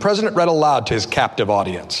literature, the president read aloud to his captive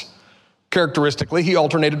audience. Characteristically, he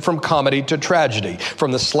alternated from comedy to tragedy,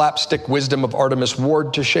 from the slapstick wisdom of Artemus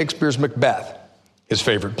Ward to Shakespeare's Macbeth, his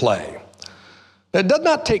favorite play. It did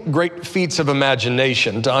not take great feats of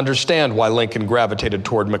imagination to understand why Lincoln gravitated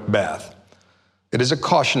toward Macbeth. It is a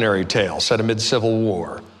cautionary tale set amid Civil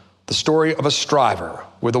War, the story of a striver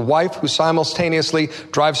with a wife who simultaneously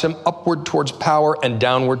drives him upward towards power and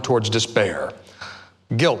downward towards despair.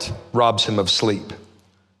 Guilt robs him of sleep.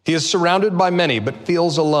 He is surrounded by many, but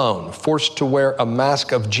feels alone, forced to wear a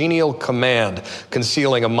mask of genial command,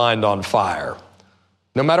 concealing a mind on fire.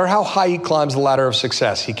 No matter how high he climbs the ladder of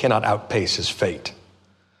success, he cannot outpace his fate.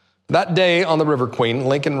 That day on the River Queen,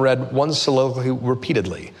 Lincoln read one soliloquy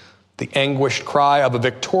repeatedly, the anguished cry of a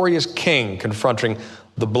victorious king confronting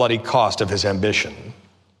the bloody cost of his ambition.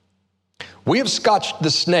 We have scotched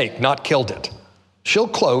the snake, not killed it. She'll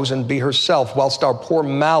close and be herself, whilst our poor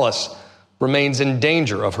Malice remains in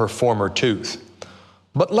danger of her former tooth.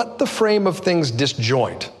 But let the frame of things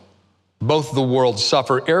disjoint. Both the worlds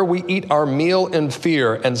suffer ere we eat our meal in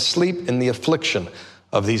fear and sleep in the affliction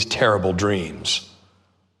of these terrible dreams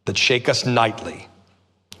that shake us nightly.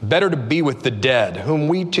 Better to be with the dead, whom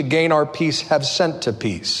we to gain our peace have sent to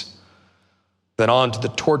peace, than on to the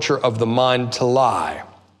torture of the mind to lie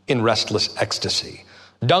in restless ecstasy.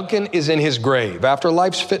 Duncan is in his grave. After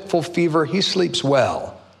life's fitful fever, he sleeps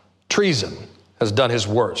well. Treason has done his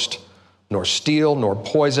worst. Nor steel, nor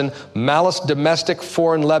poison, malice, domestic,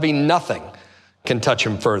 foreign levy, nothing can touch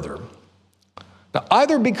him further. Now,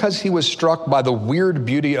 either because he was struck by the weird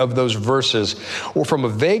beauty of those verses or from a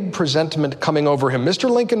vague presentiment coming over him, Mr.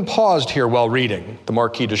 Lincoln paused here while reading, the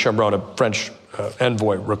Marquis de Chambron, a French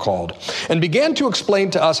envoy, recalled, and began to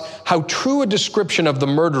explain to us how true a description of the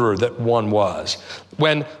murderer that one was.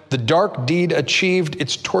 When the dark deed achieved,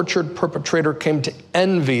 its tortured perpetrator came to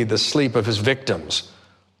envy the sleep of his victims.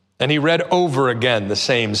 And he read over again the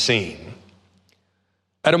same scene.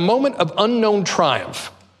 At a moment of unknown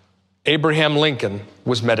triumph, Abraham Lincoln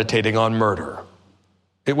was meditating on murder.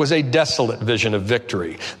 It was a desolate vision of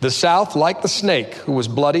victory. The South, like the snake, who was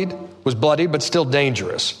bloody but still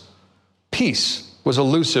dangerous. Peace was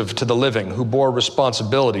elusive to the living who bore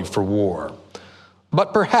responsibility for war.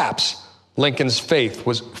 But perhaps Lincoln's fate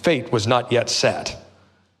was not yet set.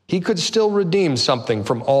 He could still redeem something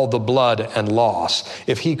from all the blood and loss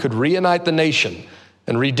if he could reunite the nation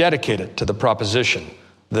and rededicate it to the proposition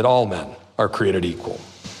that all men are created equal.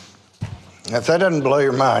 If that doesn't blow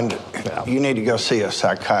your mind, you need to go see a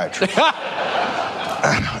psychiatrist.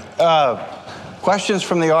 Questions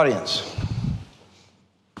from the audience?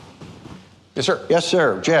 Yes, sir. Yes,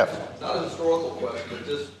 sir. Jeff. It's not a historical question, but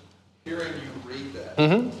just hearing you read that.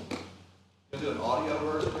 Mm-hmm. Is it an audio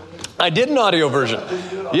version? I did an audio version.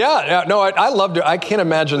 Yeah, no, I loved it. I can't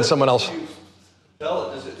imagine someone else. You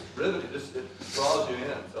tell it, it's riveting, it draws you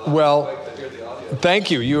in. So Well, I'd like to hear the audio.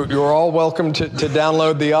 Thank you. You're all welcome to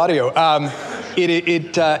download the audio.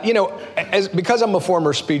 Because I'm a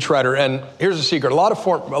former speechwriter, and here's a secret: a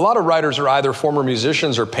lot of writers are either former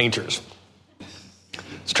musicians or painters.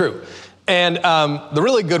 It's true. And the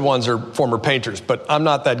really good ones are former painters, but I'm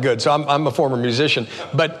not that good. So I'm a former musician.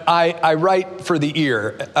 But I write for the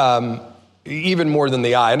ear. even more than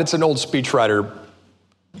the eye. And it's an old speechwriter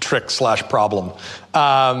trick/problem,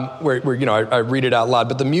 where I read it out loud,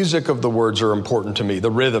 but the music of the words are important to me, the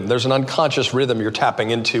rhythm. There's an unconscious rhythm you're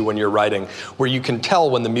tapping into when you're writing, where you can tell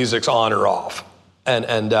when the music's on or off.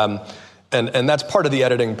 And that's part of the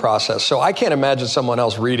editing process. So I can't imagine someone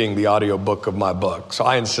else reading the audiobook of my book. So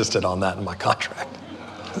I insisted on that in my contract.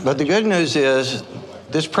 But the good news is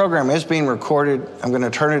this program is being recorded. I'm going to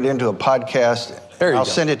turn it into a podcast. I'll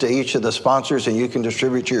send it to each of the sponsors, and you can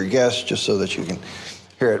distribute to your guests just so that you can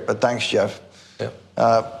hear it. But thanks, Jeff. Yeah.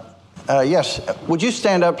 Yes. Would you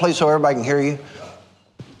stand up, please, so everybody can hear you?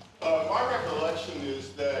 My recollection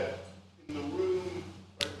is that in the room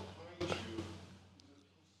right behind you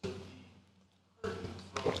is a piece of the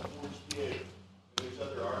curtain from Ford's Theater, and there's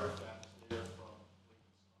other artifacts there from Lincoln's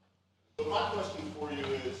time. But my question for you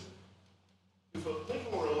is, if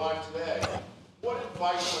Lincoln were alive today, what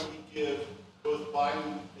advice would he give both Biden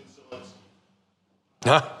and Zelensky?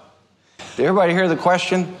 Huh? Did everybody hear the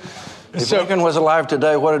question? If Lincoln was alive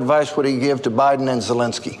today, what advice would he give to Biden and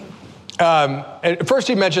Zelensky? And first,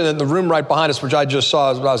 he mentioned that in the room right behind us, which I just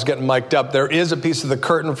saw as I was getting mic'd up, there is a piece of the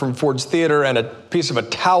curtain from Ford's Theater and a piece of a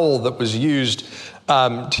towel that was used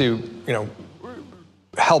to,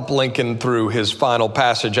 help Lincoln through his final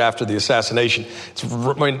passage after the assassination.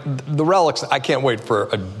 The relics, I can't wait for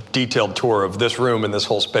a detailed tour of this room and this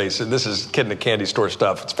whole space. This is kid in a candy store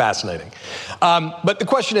stuff. It's fascinating. But the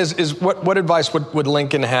question is what advice would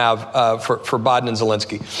Lincoln have for Biden and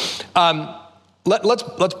Zelensky?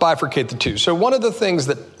 Let's bifurcate the two. So one of the things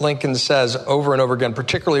that Lincoln says over and over again,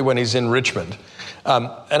 particularly when he's in Richmond, and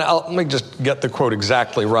let me just get the quote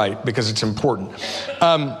exactly right because it's important.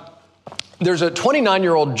 There's a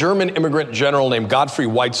 29-year-old German immigrant general named Godfrey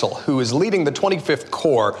Weitzel who is leading the 25th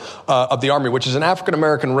Corps of the Army, which is an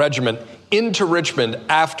African-American regiment, into Richmond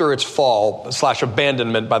after its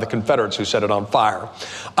fall/abandonment by the Confederates who set it on fire.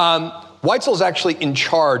 Weitzel is actually in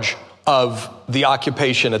charge of the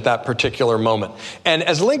occupation at that particular moment. And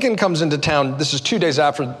as Lincoln comes into town, this is 2 days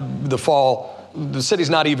after the fall, the city's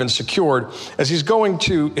not even secured. As he's going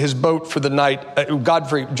to his boat for the night,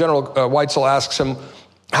 General Weitzel asks him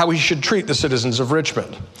how he should treat the citizens of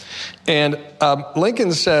Richmond. And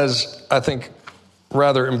Lincoln says, I think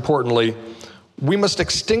rather importantly, we must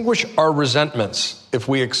extinguish our resentments if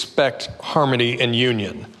we expect harmony and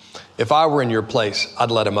union. If I were in your place, I'd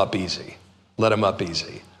let him up easy. Let him up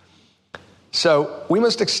easy. So we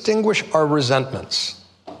must extinguish our resentments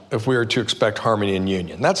if we are to expect harmony and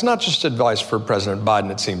union. That's not just advice for President Biden,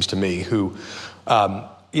 it seems to me, who,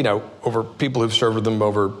 over people who've served with him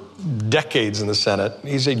over decades in the Senate.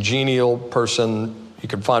 He's a genial person. You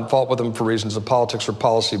can find fault with him for reasons of politics or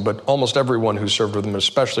policy, but almost everyone who served with him,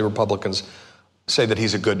 especially Republicans, say that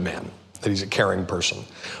he's a good man, that he's a caring person.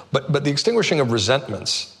 But the extinguishing of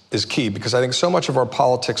resentments is key, because I think so much of our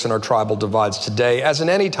politics and our tribal divides today, as in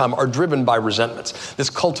any time, are driven by resentments,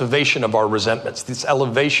 this cultivation of our resentments, this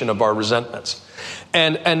elevation of our resentments.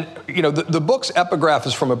 And the book's epigraph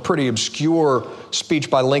is from a pretty obscure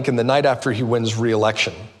speech by Lincoln the night after he wins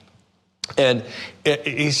re-election. And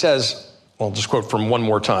he says, I'll just quote from one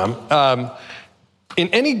more time, in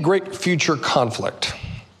any great future conflict,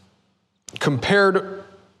 he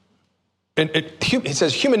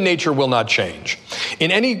says, human nature will not change. In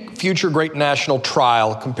any future great national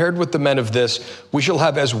trial, compared with the men of this, we shall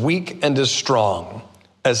have as weak and as strong,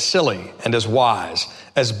 as silly and as wise,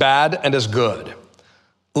 as bad and as good.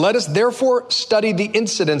 Let us therefore study the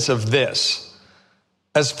incidents of this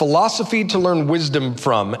as philosophy to learn wisdom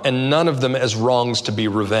from, and none of them as wrongs to be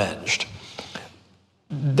revenged.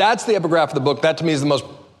 That's the epigraph of the book. That to me is the most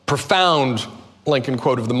profound Lincoln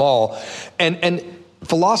quote of them all. And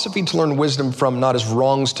philosophy to learn wisdom from, not as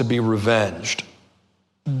wrongs to be revenged.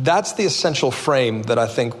 That's the essential frame that I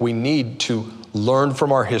think we need to learn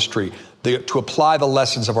from our history, to apply the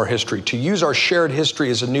lessons of our history, to use our shared history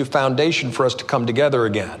as a new foundation for us to come together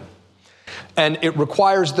again. And it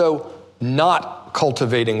requires, though, not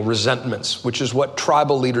cultivating resentments, which is what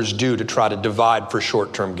tribal leaders do to try to divide for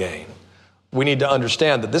short-term gain. We need to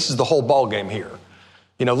understand that this is the whole ballgame here.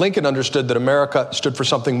 Lincoln understood that America stood for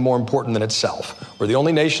something more important than itself. We're the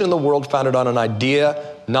only nation in the world founded on an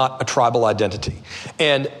idea, not a tribal identity.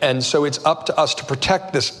 And so it's up to us to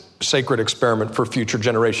protect this sacred experiment for future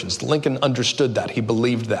generations. Lincoln understood that. He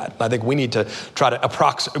believed that. And I think we need to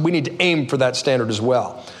we need to aim for that standard as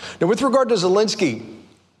well. Now, with regard to Zelensky,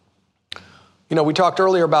 we talked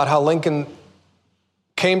earlier about how Lincoln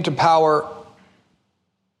came to power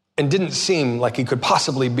and didn't seem like he could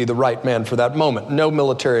possibly be the right man for that moment. No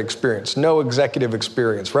military experience, no executive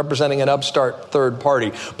experience, representing an upstart third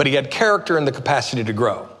party, but he had character and the capacity to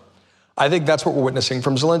grow. I think that's what we're witnessing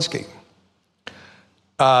from Zelensky.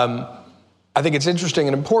 I think it's interesting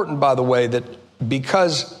and important, by the way, that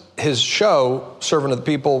because his show, Servant of the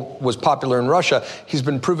People, was popular in Russia, he's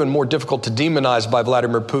been proven more difficult to demonize by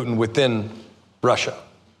Vladimir Putin within Russia.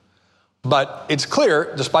 But it's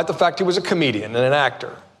clear, despite the fact he was a comedian and an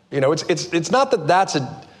actor, it's not that that's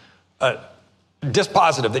a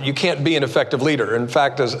dispositive, that you can't be an effective leader. In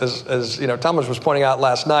fact, as Thomas was pointing out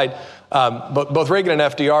last night, both Reagan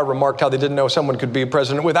and FDR remarked how they didn't know someone could be a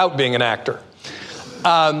president without being an actor.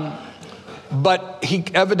 But he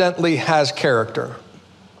evidently has character,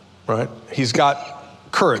 right? He's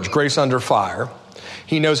got courage, grace under fire.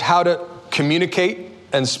 He knows how to communicate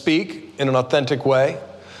and speak in an authentic way,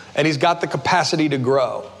 and he's got the capacity to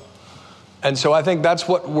grow. And so I think that's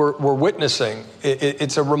what we're witnessing.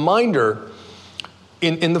 It's a reminder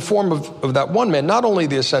in the form of that one man, not only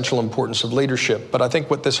the essential importance of leadership, but I think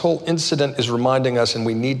what this whole incident is reminding us, and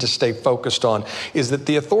we need to stay focused on, is that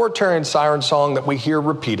the authoritarian siren song that we hear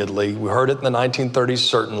repeatedly, we heard it in the 1930s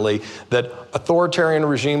certainly, that authoritarian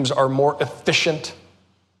regimes are more efficient,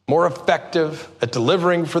 more effective at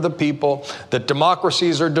delivering for the people, that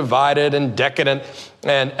democracies are divided and decadent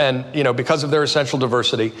and because of their essential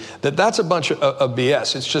diversity, that's a bunch of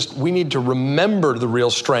BS. It's just we need to remember the real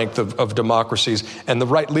strength of democracies, and the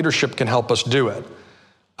right leadership can help us do it.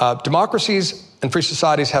 Democracies and free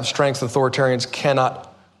societies have strengths authoritarians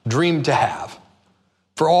cannot dream to have,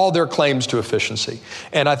 for all their claims to efficiency.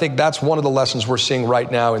 And I think that's one of the lessons we're seeing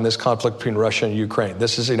right now in this conflict between Russia and Ukraine.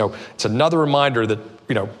 This is, it's another reminder that,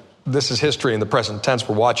 this is history in the present tense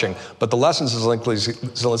we're watching, but the lessons of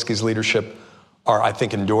Zelensky's leadership are, I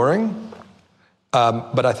think, enduring.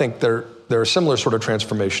 But I think they're a similar sort of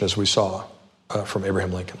transformation as we saw from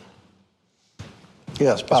Abraham Lincoln.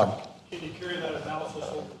 Yes, Bob. Can you carry that analysis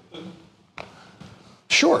over to Putin?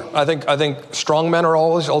 Sure. I think strong men are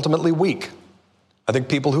always ultimately weak. I think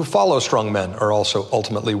people who follow strong men are also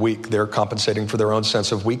ultimately weak. They're compensating for their own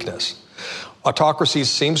sense of weakness.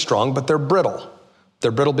 Autocracies seem strong, but they're brittle. They're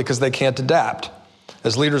brittle because they can't adapt.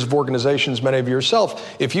 As leaders of organizations, many of you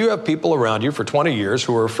yourself, if you have people around you for 20 years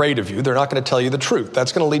who are afraid of you, they're not going to tell you the truth.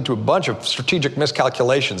 That's going to lead to a bunch of strategic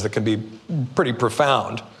miscalculations that can be pretty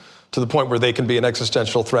profound, to the point where they can be an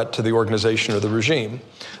existential threat to the organization or the regime.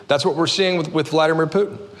 That's what we're seeing with Vladimir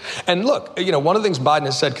Putin. And look, one of the things Biden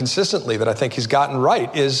has said consistently that I think he's gotten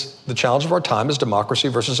right is the challenge of our time is democracy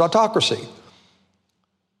versus autocracy.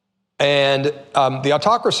 And the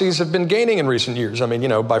autocracies have been gaining in recent years.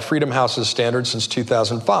 By Freedom House's standards since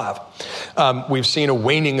 2005. We've seen a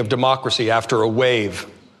waning of democracy after a wave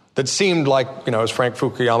that seemed like, as Frank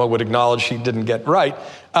Fukuyama would acknowledge he didn't get right,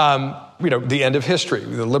 the end of history,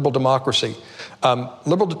 the liberal democracy.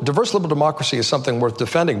 Diverse liberal democracy is something worth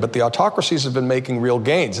defending, but the autocracies have been making real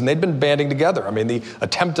gains, and they've been banding together. The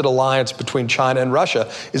attempted alliance between China and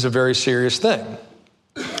Russia is a very serious thing.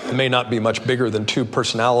 It may not be much bigger than two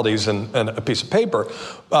personalities and a piece of paper,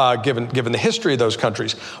 given the history of those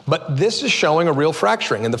countries. But this is showing a real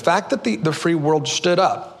fracturing. And the fact that the free world stood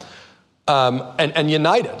up and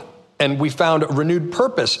united, and we found a renewed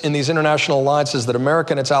purpose in these international alliances that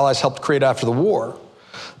America and its allies helped create after the war,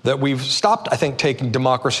 that we've stopped, I think, taking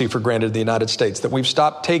democracy for granted in the United States, that we've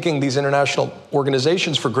stopped taking these international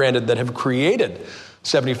organizations for granted that have created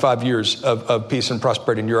 75 years of peace and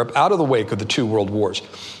prosperity in Europe out of the wake of the two world wars.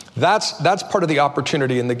 That's part of the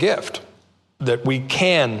opportunity and the gift that we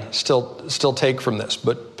can still take from this.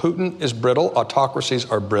 But Putin is brittle, autocracies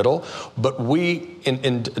are brittle, but we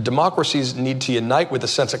in democracies need to unite with a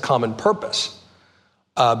sense of common purpose.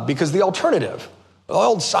 Because the alternative, the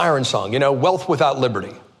old siren song, wealth without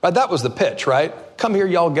liberty, right? That was the pitch, right? Come here,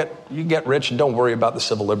 you get rich and don't worry about the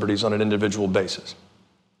civil liberties on an individual basis.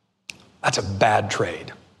 That's a bad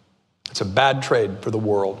trade. It's a bad trade for the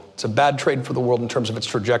world. It's a bad trade for the world in terms of its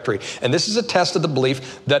trajectory. And this is a test of the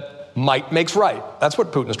belief that might makes right. That's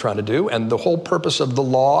what Putin is trying to do. And the whole purpose of the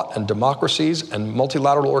law and democracies and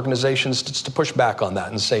multilateral organizations is to push back on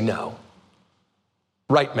that and say no.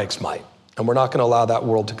 Right makes might. And we're not going to allow that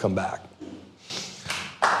world to come back.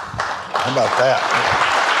 How about that?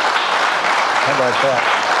 How about that?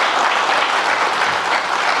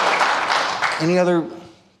 Any other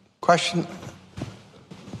question?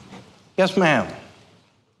 Yes, ma'am.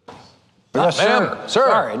 Yes, ma'am. Sir.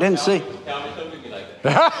 Sorry, I didn't see.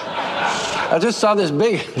 I just saw this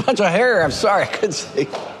big bunch of hair. I'm sorry, I couldn't see.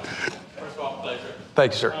 First of all, pleasure.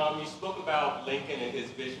 Thank you, sir. You spoke about Lincoln and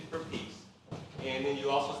his vision for peace. And then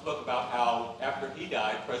you also spoke about how after he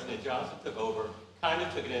died, President Johnson took over, kind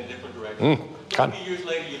of took it in a different direction. A few years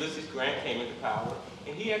later, Ulysses Grant came into power,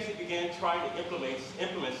 and he actually began trying to implement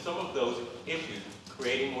some of those issues,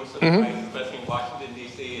 creating more civil rights, especially in Washington,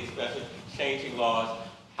 D.C., especially changing laws.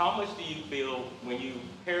 how much do you feel when you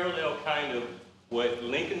parallel kind of what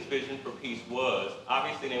Lincoln's vision for peace was?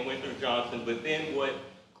 Obviously, they went through Johnson, but then what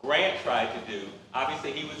Grant tried to do.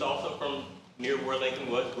 Obviously, he was also from near where Lincoln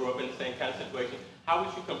was, grew up in the same kind of situation. How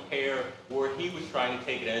would you compare where he was trying to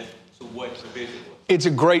take it as to what the vision was? It's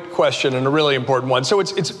a great question and a really important one. So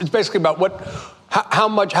it's basically about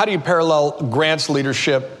how do you parallel Grant's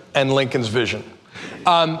leadership and Lincoln's vision?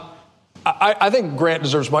 I think Grant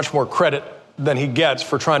deserves much more credit than he gets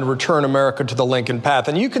for trying to return America to the Lincoln path.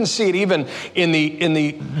 And you can see it even in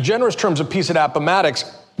the generous terms of peace at Appomattox.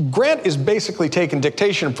 Grant is basically taking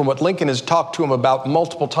dictation from what Lincoln has talked to him about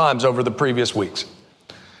multiple times over the previous weeks.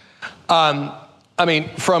 From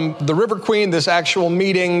the River Queen, this actual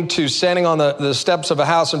meeting, to standing on the steps of a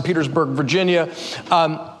house in Petersburg, Virginia,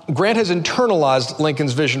 Grant has internalized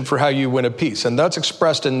Lincoln's vision for how you win a peace, and that's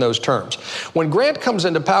expressed in those terms. When Grant comes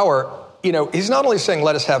into power, he's not only saying,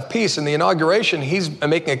 let us have peace. In the inauguration, he's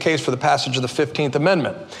making a case for the passage of the 15th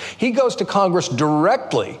Amendment. He goes to Congress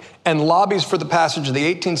directly and lobbies for the passage of the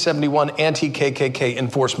 1871 Anti-KKK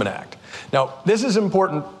Enforcement Act. Now, this is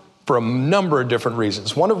important for a number of different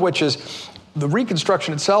reasons, one of which is the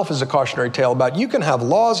Reconstruction itself is a cautionary tale about you can have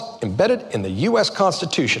laws embedded in the U.S.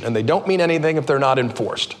 Constitution, and they don't mean anything if they're not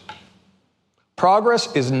enforced.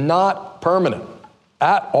 Progress is not permanent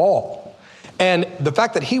at all. And the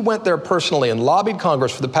fact that he went there personally and lobbied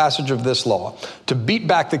Congress for the passage of this law to beat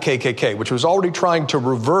back the KKK, which was already trying to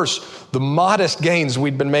reverse the modest gains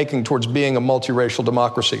we'd been making towards being a multiracial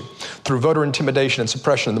democracy through voter intimidation and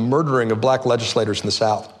suppression and the murdering of black legislators in the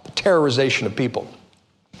South, the terrorization of people.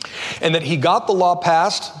 And that he got the law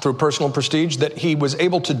passed through personal prestige, that he was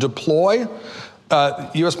able to deploy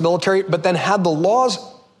U.S. military, but then had the laws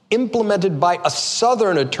implemented by a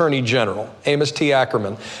Southern Attorney General, Amos T.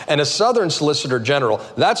 Ackerman, and a Southern Solicitor General.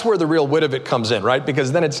 That's where the real wit of it comes in, right?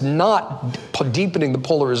 Because then it's not deepening the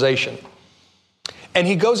polarization. And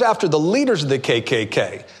he goes after the leaders of the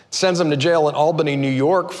KKK, sends them to jail in Albany, New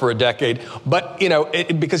York for a decade. But,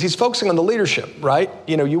 because he's focusing on the leadership, right?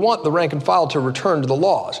 You want the rank and file to return to the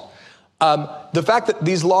laws. The fact that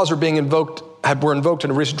these laws are being were invoked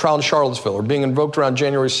in a recent trial in Charlottesville, or being invoked around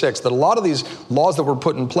January 6th, that a lot of these laws that were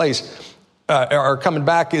put in place are coming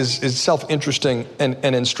back is self-interesting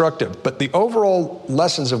and instructive. But the overall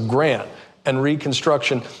lessons of Grant and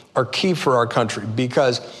Reconstruction are key for our country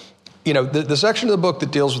because, the section of the book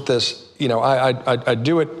that deals with this, I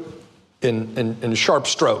do it in sharp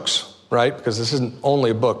strokes, right? Because this isn't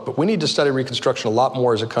only a book, but we need to study Reconstruction a lot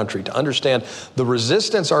more as a country to understand the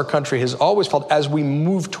resistance our country has always felt as we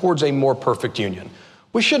move towards a more perfect union.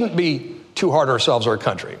 We shouldn't be too hard on ourselves or our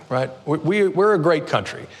country, right? We're a great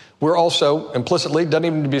country. We're also, implicitly, doesn't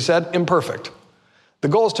even need to be said, imperfect. The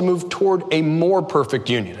goal is to move toward a more perfect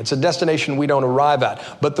union. It's a destination we don't arrive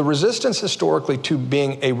at. But the resistance historically to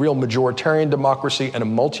being a real majoritarian democracy and a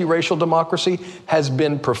multiracial democracy has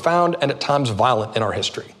been profound and at times violent in our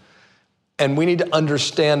history. And we need to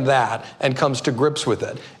understand that and comes to grips with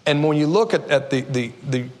it. And when you look at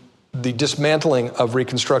the dismantling of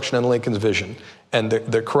Reconstruction and Lincoln's vision and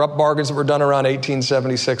the corrupt bargains that were done around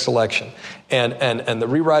 1876 election and the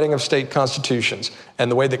rewriting of state constitutions and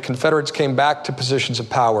the way that Confederates came back to positions of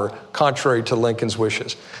power contrary to Lincoln's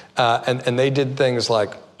wishes. And they did things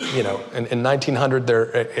like, in 1900, there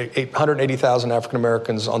are 880,000 African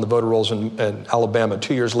Americans on the voter rolls in Alabama.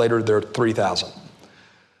 2 years later, there are 3,000.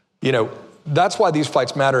 That's why these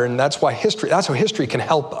fights matter, and that's how history can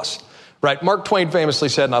help us, right? Mark Twain famously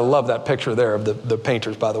said, and I love that picture there of the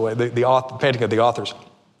painters, by the way, the painting of the authors.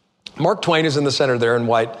 Mark Twain is in the center there in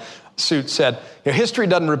white suit, said, history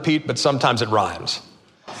doesn't repeat, but sometimes it rhymes.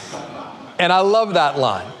 And I love that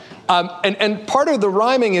line. And part of the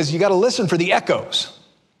rhyming is you got to listen for the echoes,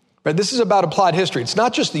 right? This is about applied history. It's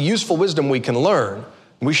not just the useful wisdom we can learn.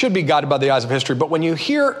 We should be guided by the eyes of history. But when you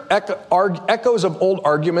hear echoes of old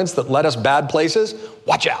arguments that led us bad places,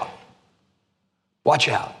 watch out. Watch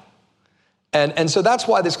out. And so that's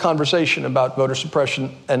why this conversation about voter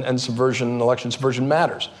suppression and subversion, election subversion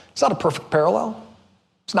matters. It's not a perfect parallel.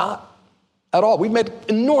 It's not at all. We've made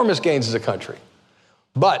enormous gains as a country.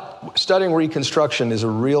 But studying Reconstruction is a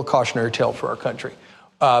real cautionary tale for our country.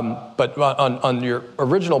 But on your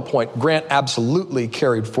original point, Grant absolutely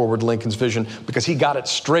carried forward Lincoln's vision because he got it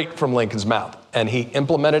straight from Lincoln's mouth. And he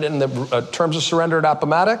implemented it in the terms of surrender at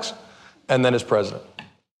Appomattox and then as president.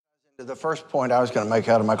 The first point I was going to make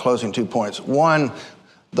out of my closing 2 points. One,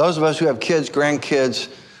 those of us who have kids, grandkids,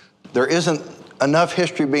 there isn't enough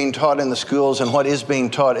history being taught in the schools, and what is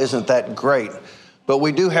being taught isn't that great. But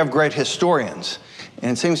we do have great historians.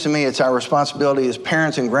 And it seems to me it's our responsibility as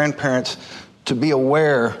parents and grandparents to be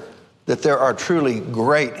aware that there are truly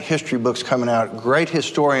great history books coming out, great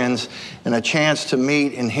historians, and a chance to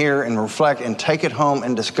meet and hear and reflect and take it home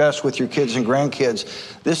and discuss with your kids and grandkids.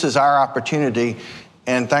 This is our opportunity.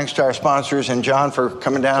 And thanks to our sponsors and John for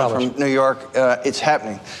coming down from New York. It's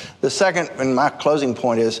happening. The second, and my closing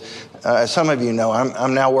point is, as some of you know,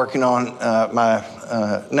 I'm now working on my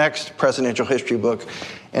next presidential history book.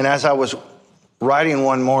 And as I was writing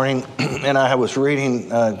one morning and I was reading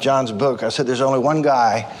John's book, I said, there's only one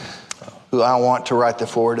guy who I want to write the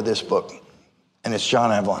foreword of this book, and it's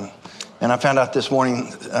John Avlon. And I found out this morning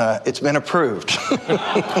it's been approved.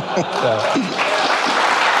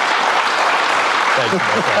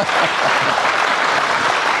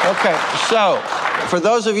 Okay, so for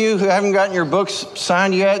those of you who haven't gotten your books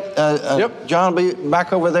signed yet, John will be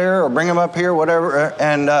back over there or bring them up here, whatever.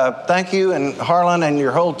 And thank you, and Harlan and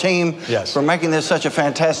your whole team for making this such a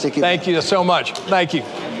fantastic event. Thank you so much. Thank you.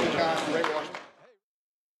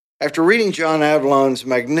 After reading John Avlon's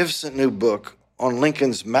magnificent new book on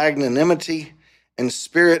Lincoln's magnanimity and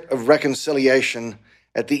spirit of reconciliation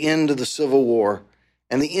at the end of the Civil War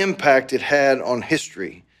and the impact it had on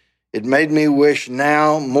history, it made me wish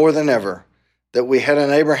now more than ever that we had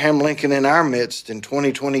an Abraham Lincoln in our midst in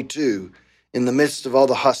 2022, in the midst of all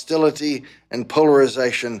the hostility and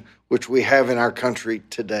polarization which we have in our country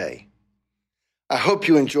today. I hope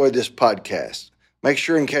you enjoyed this podcast. Make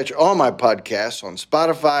sure and catch all my podcasts on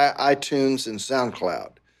Spotify, iTunes, and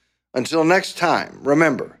SoundCloud. Until next time,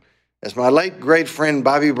 remember, as my late great friend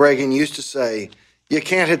Bobby Bragan used to say, you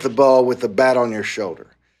can't hit the ball with the bat on your shoulder.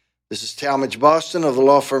 This is Talmadge Boston of the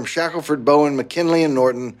law firm Shackelford, Bowen, McKinley, and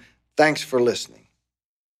Norton. Thanks for listening.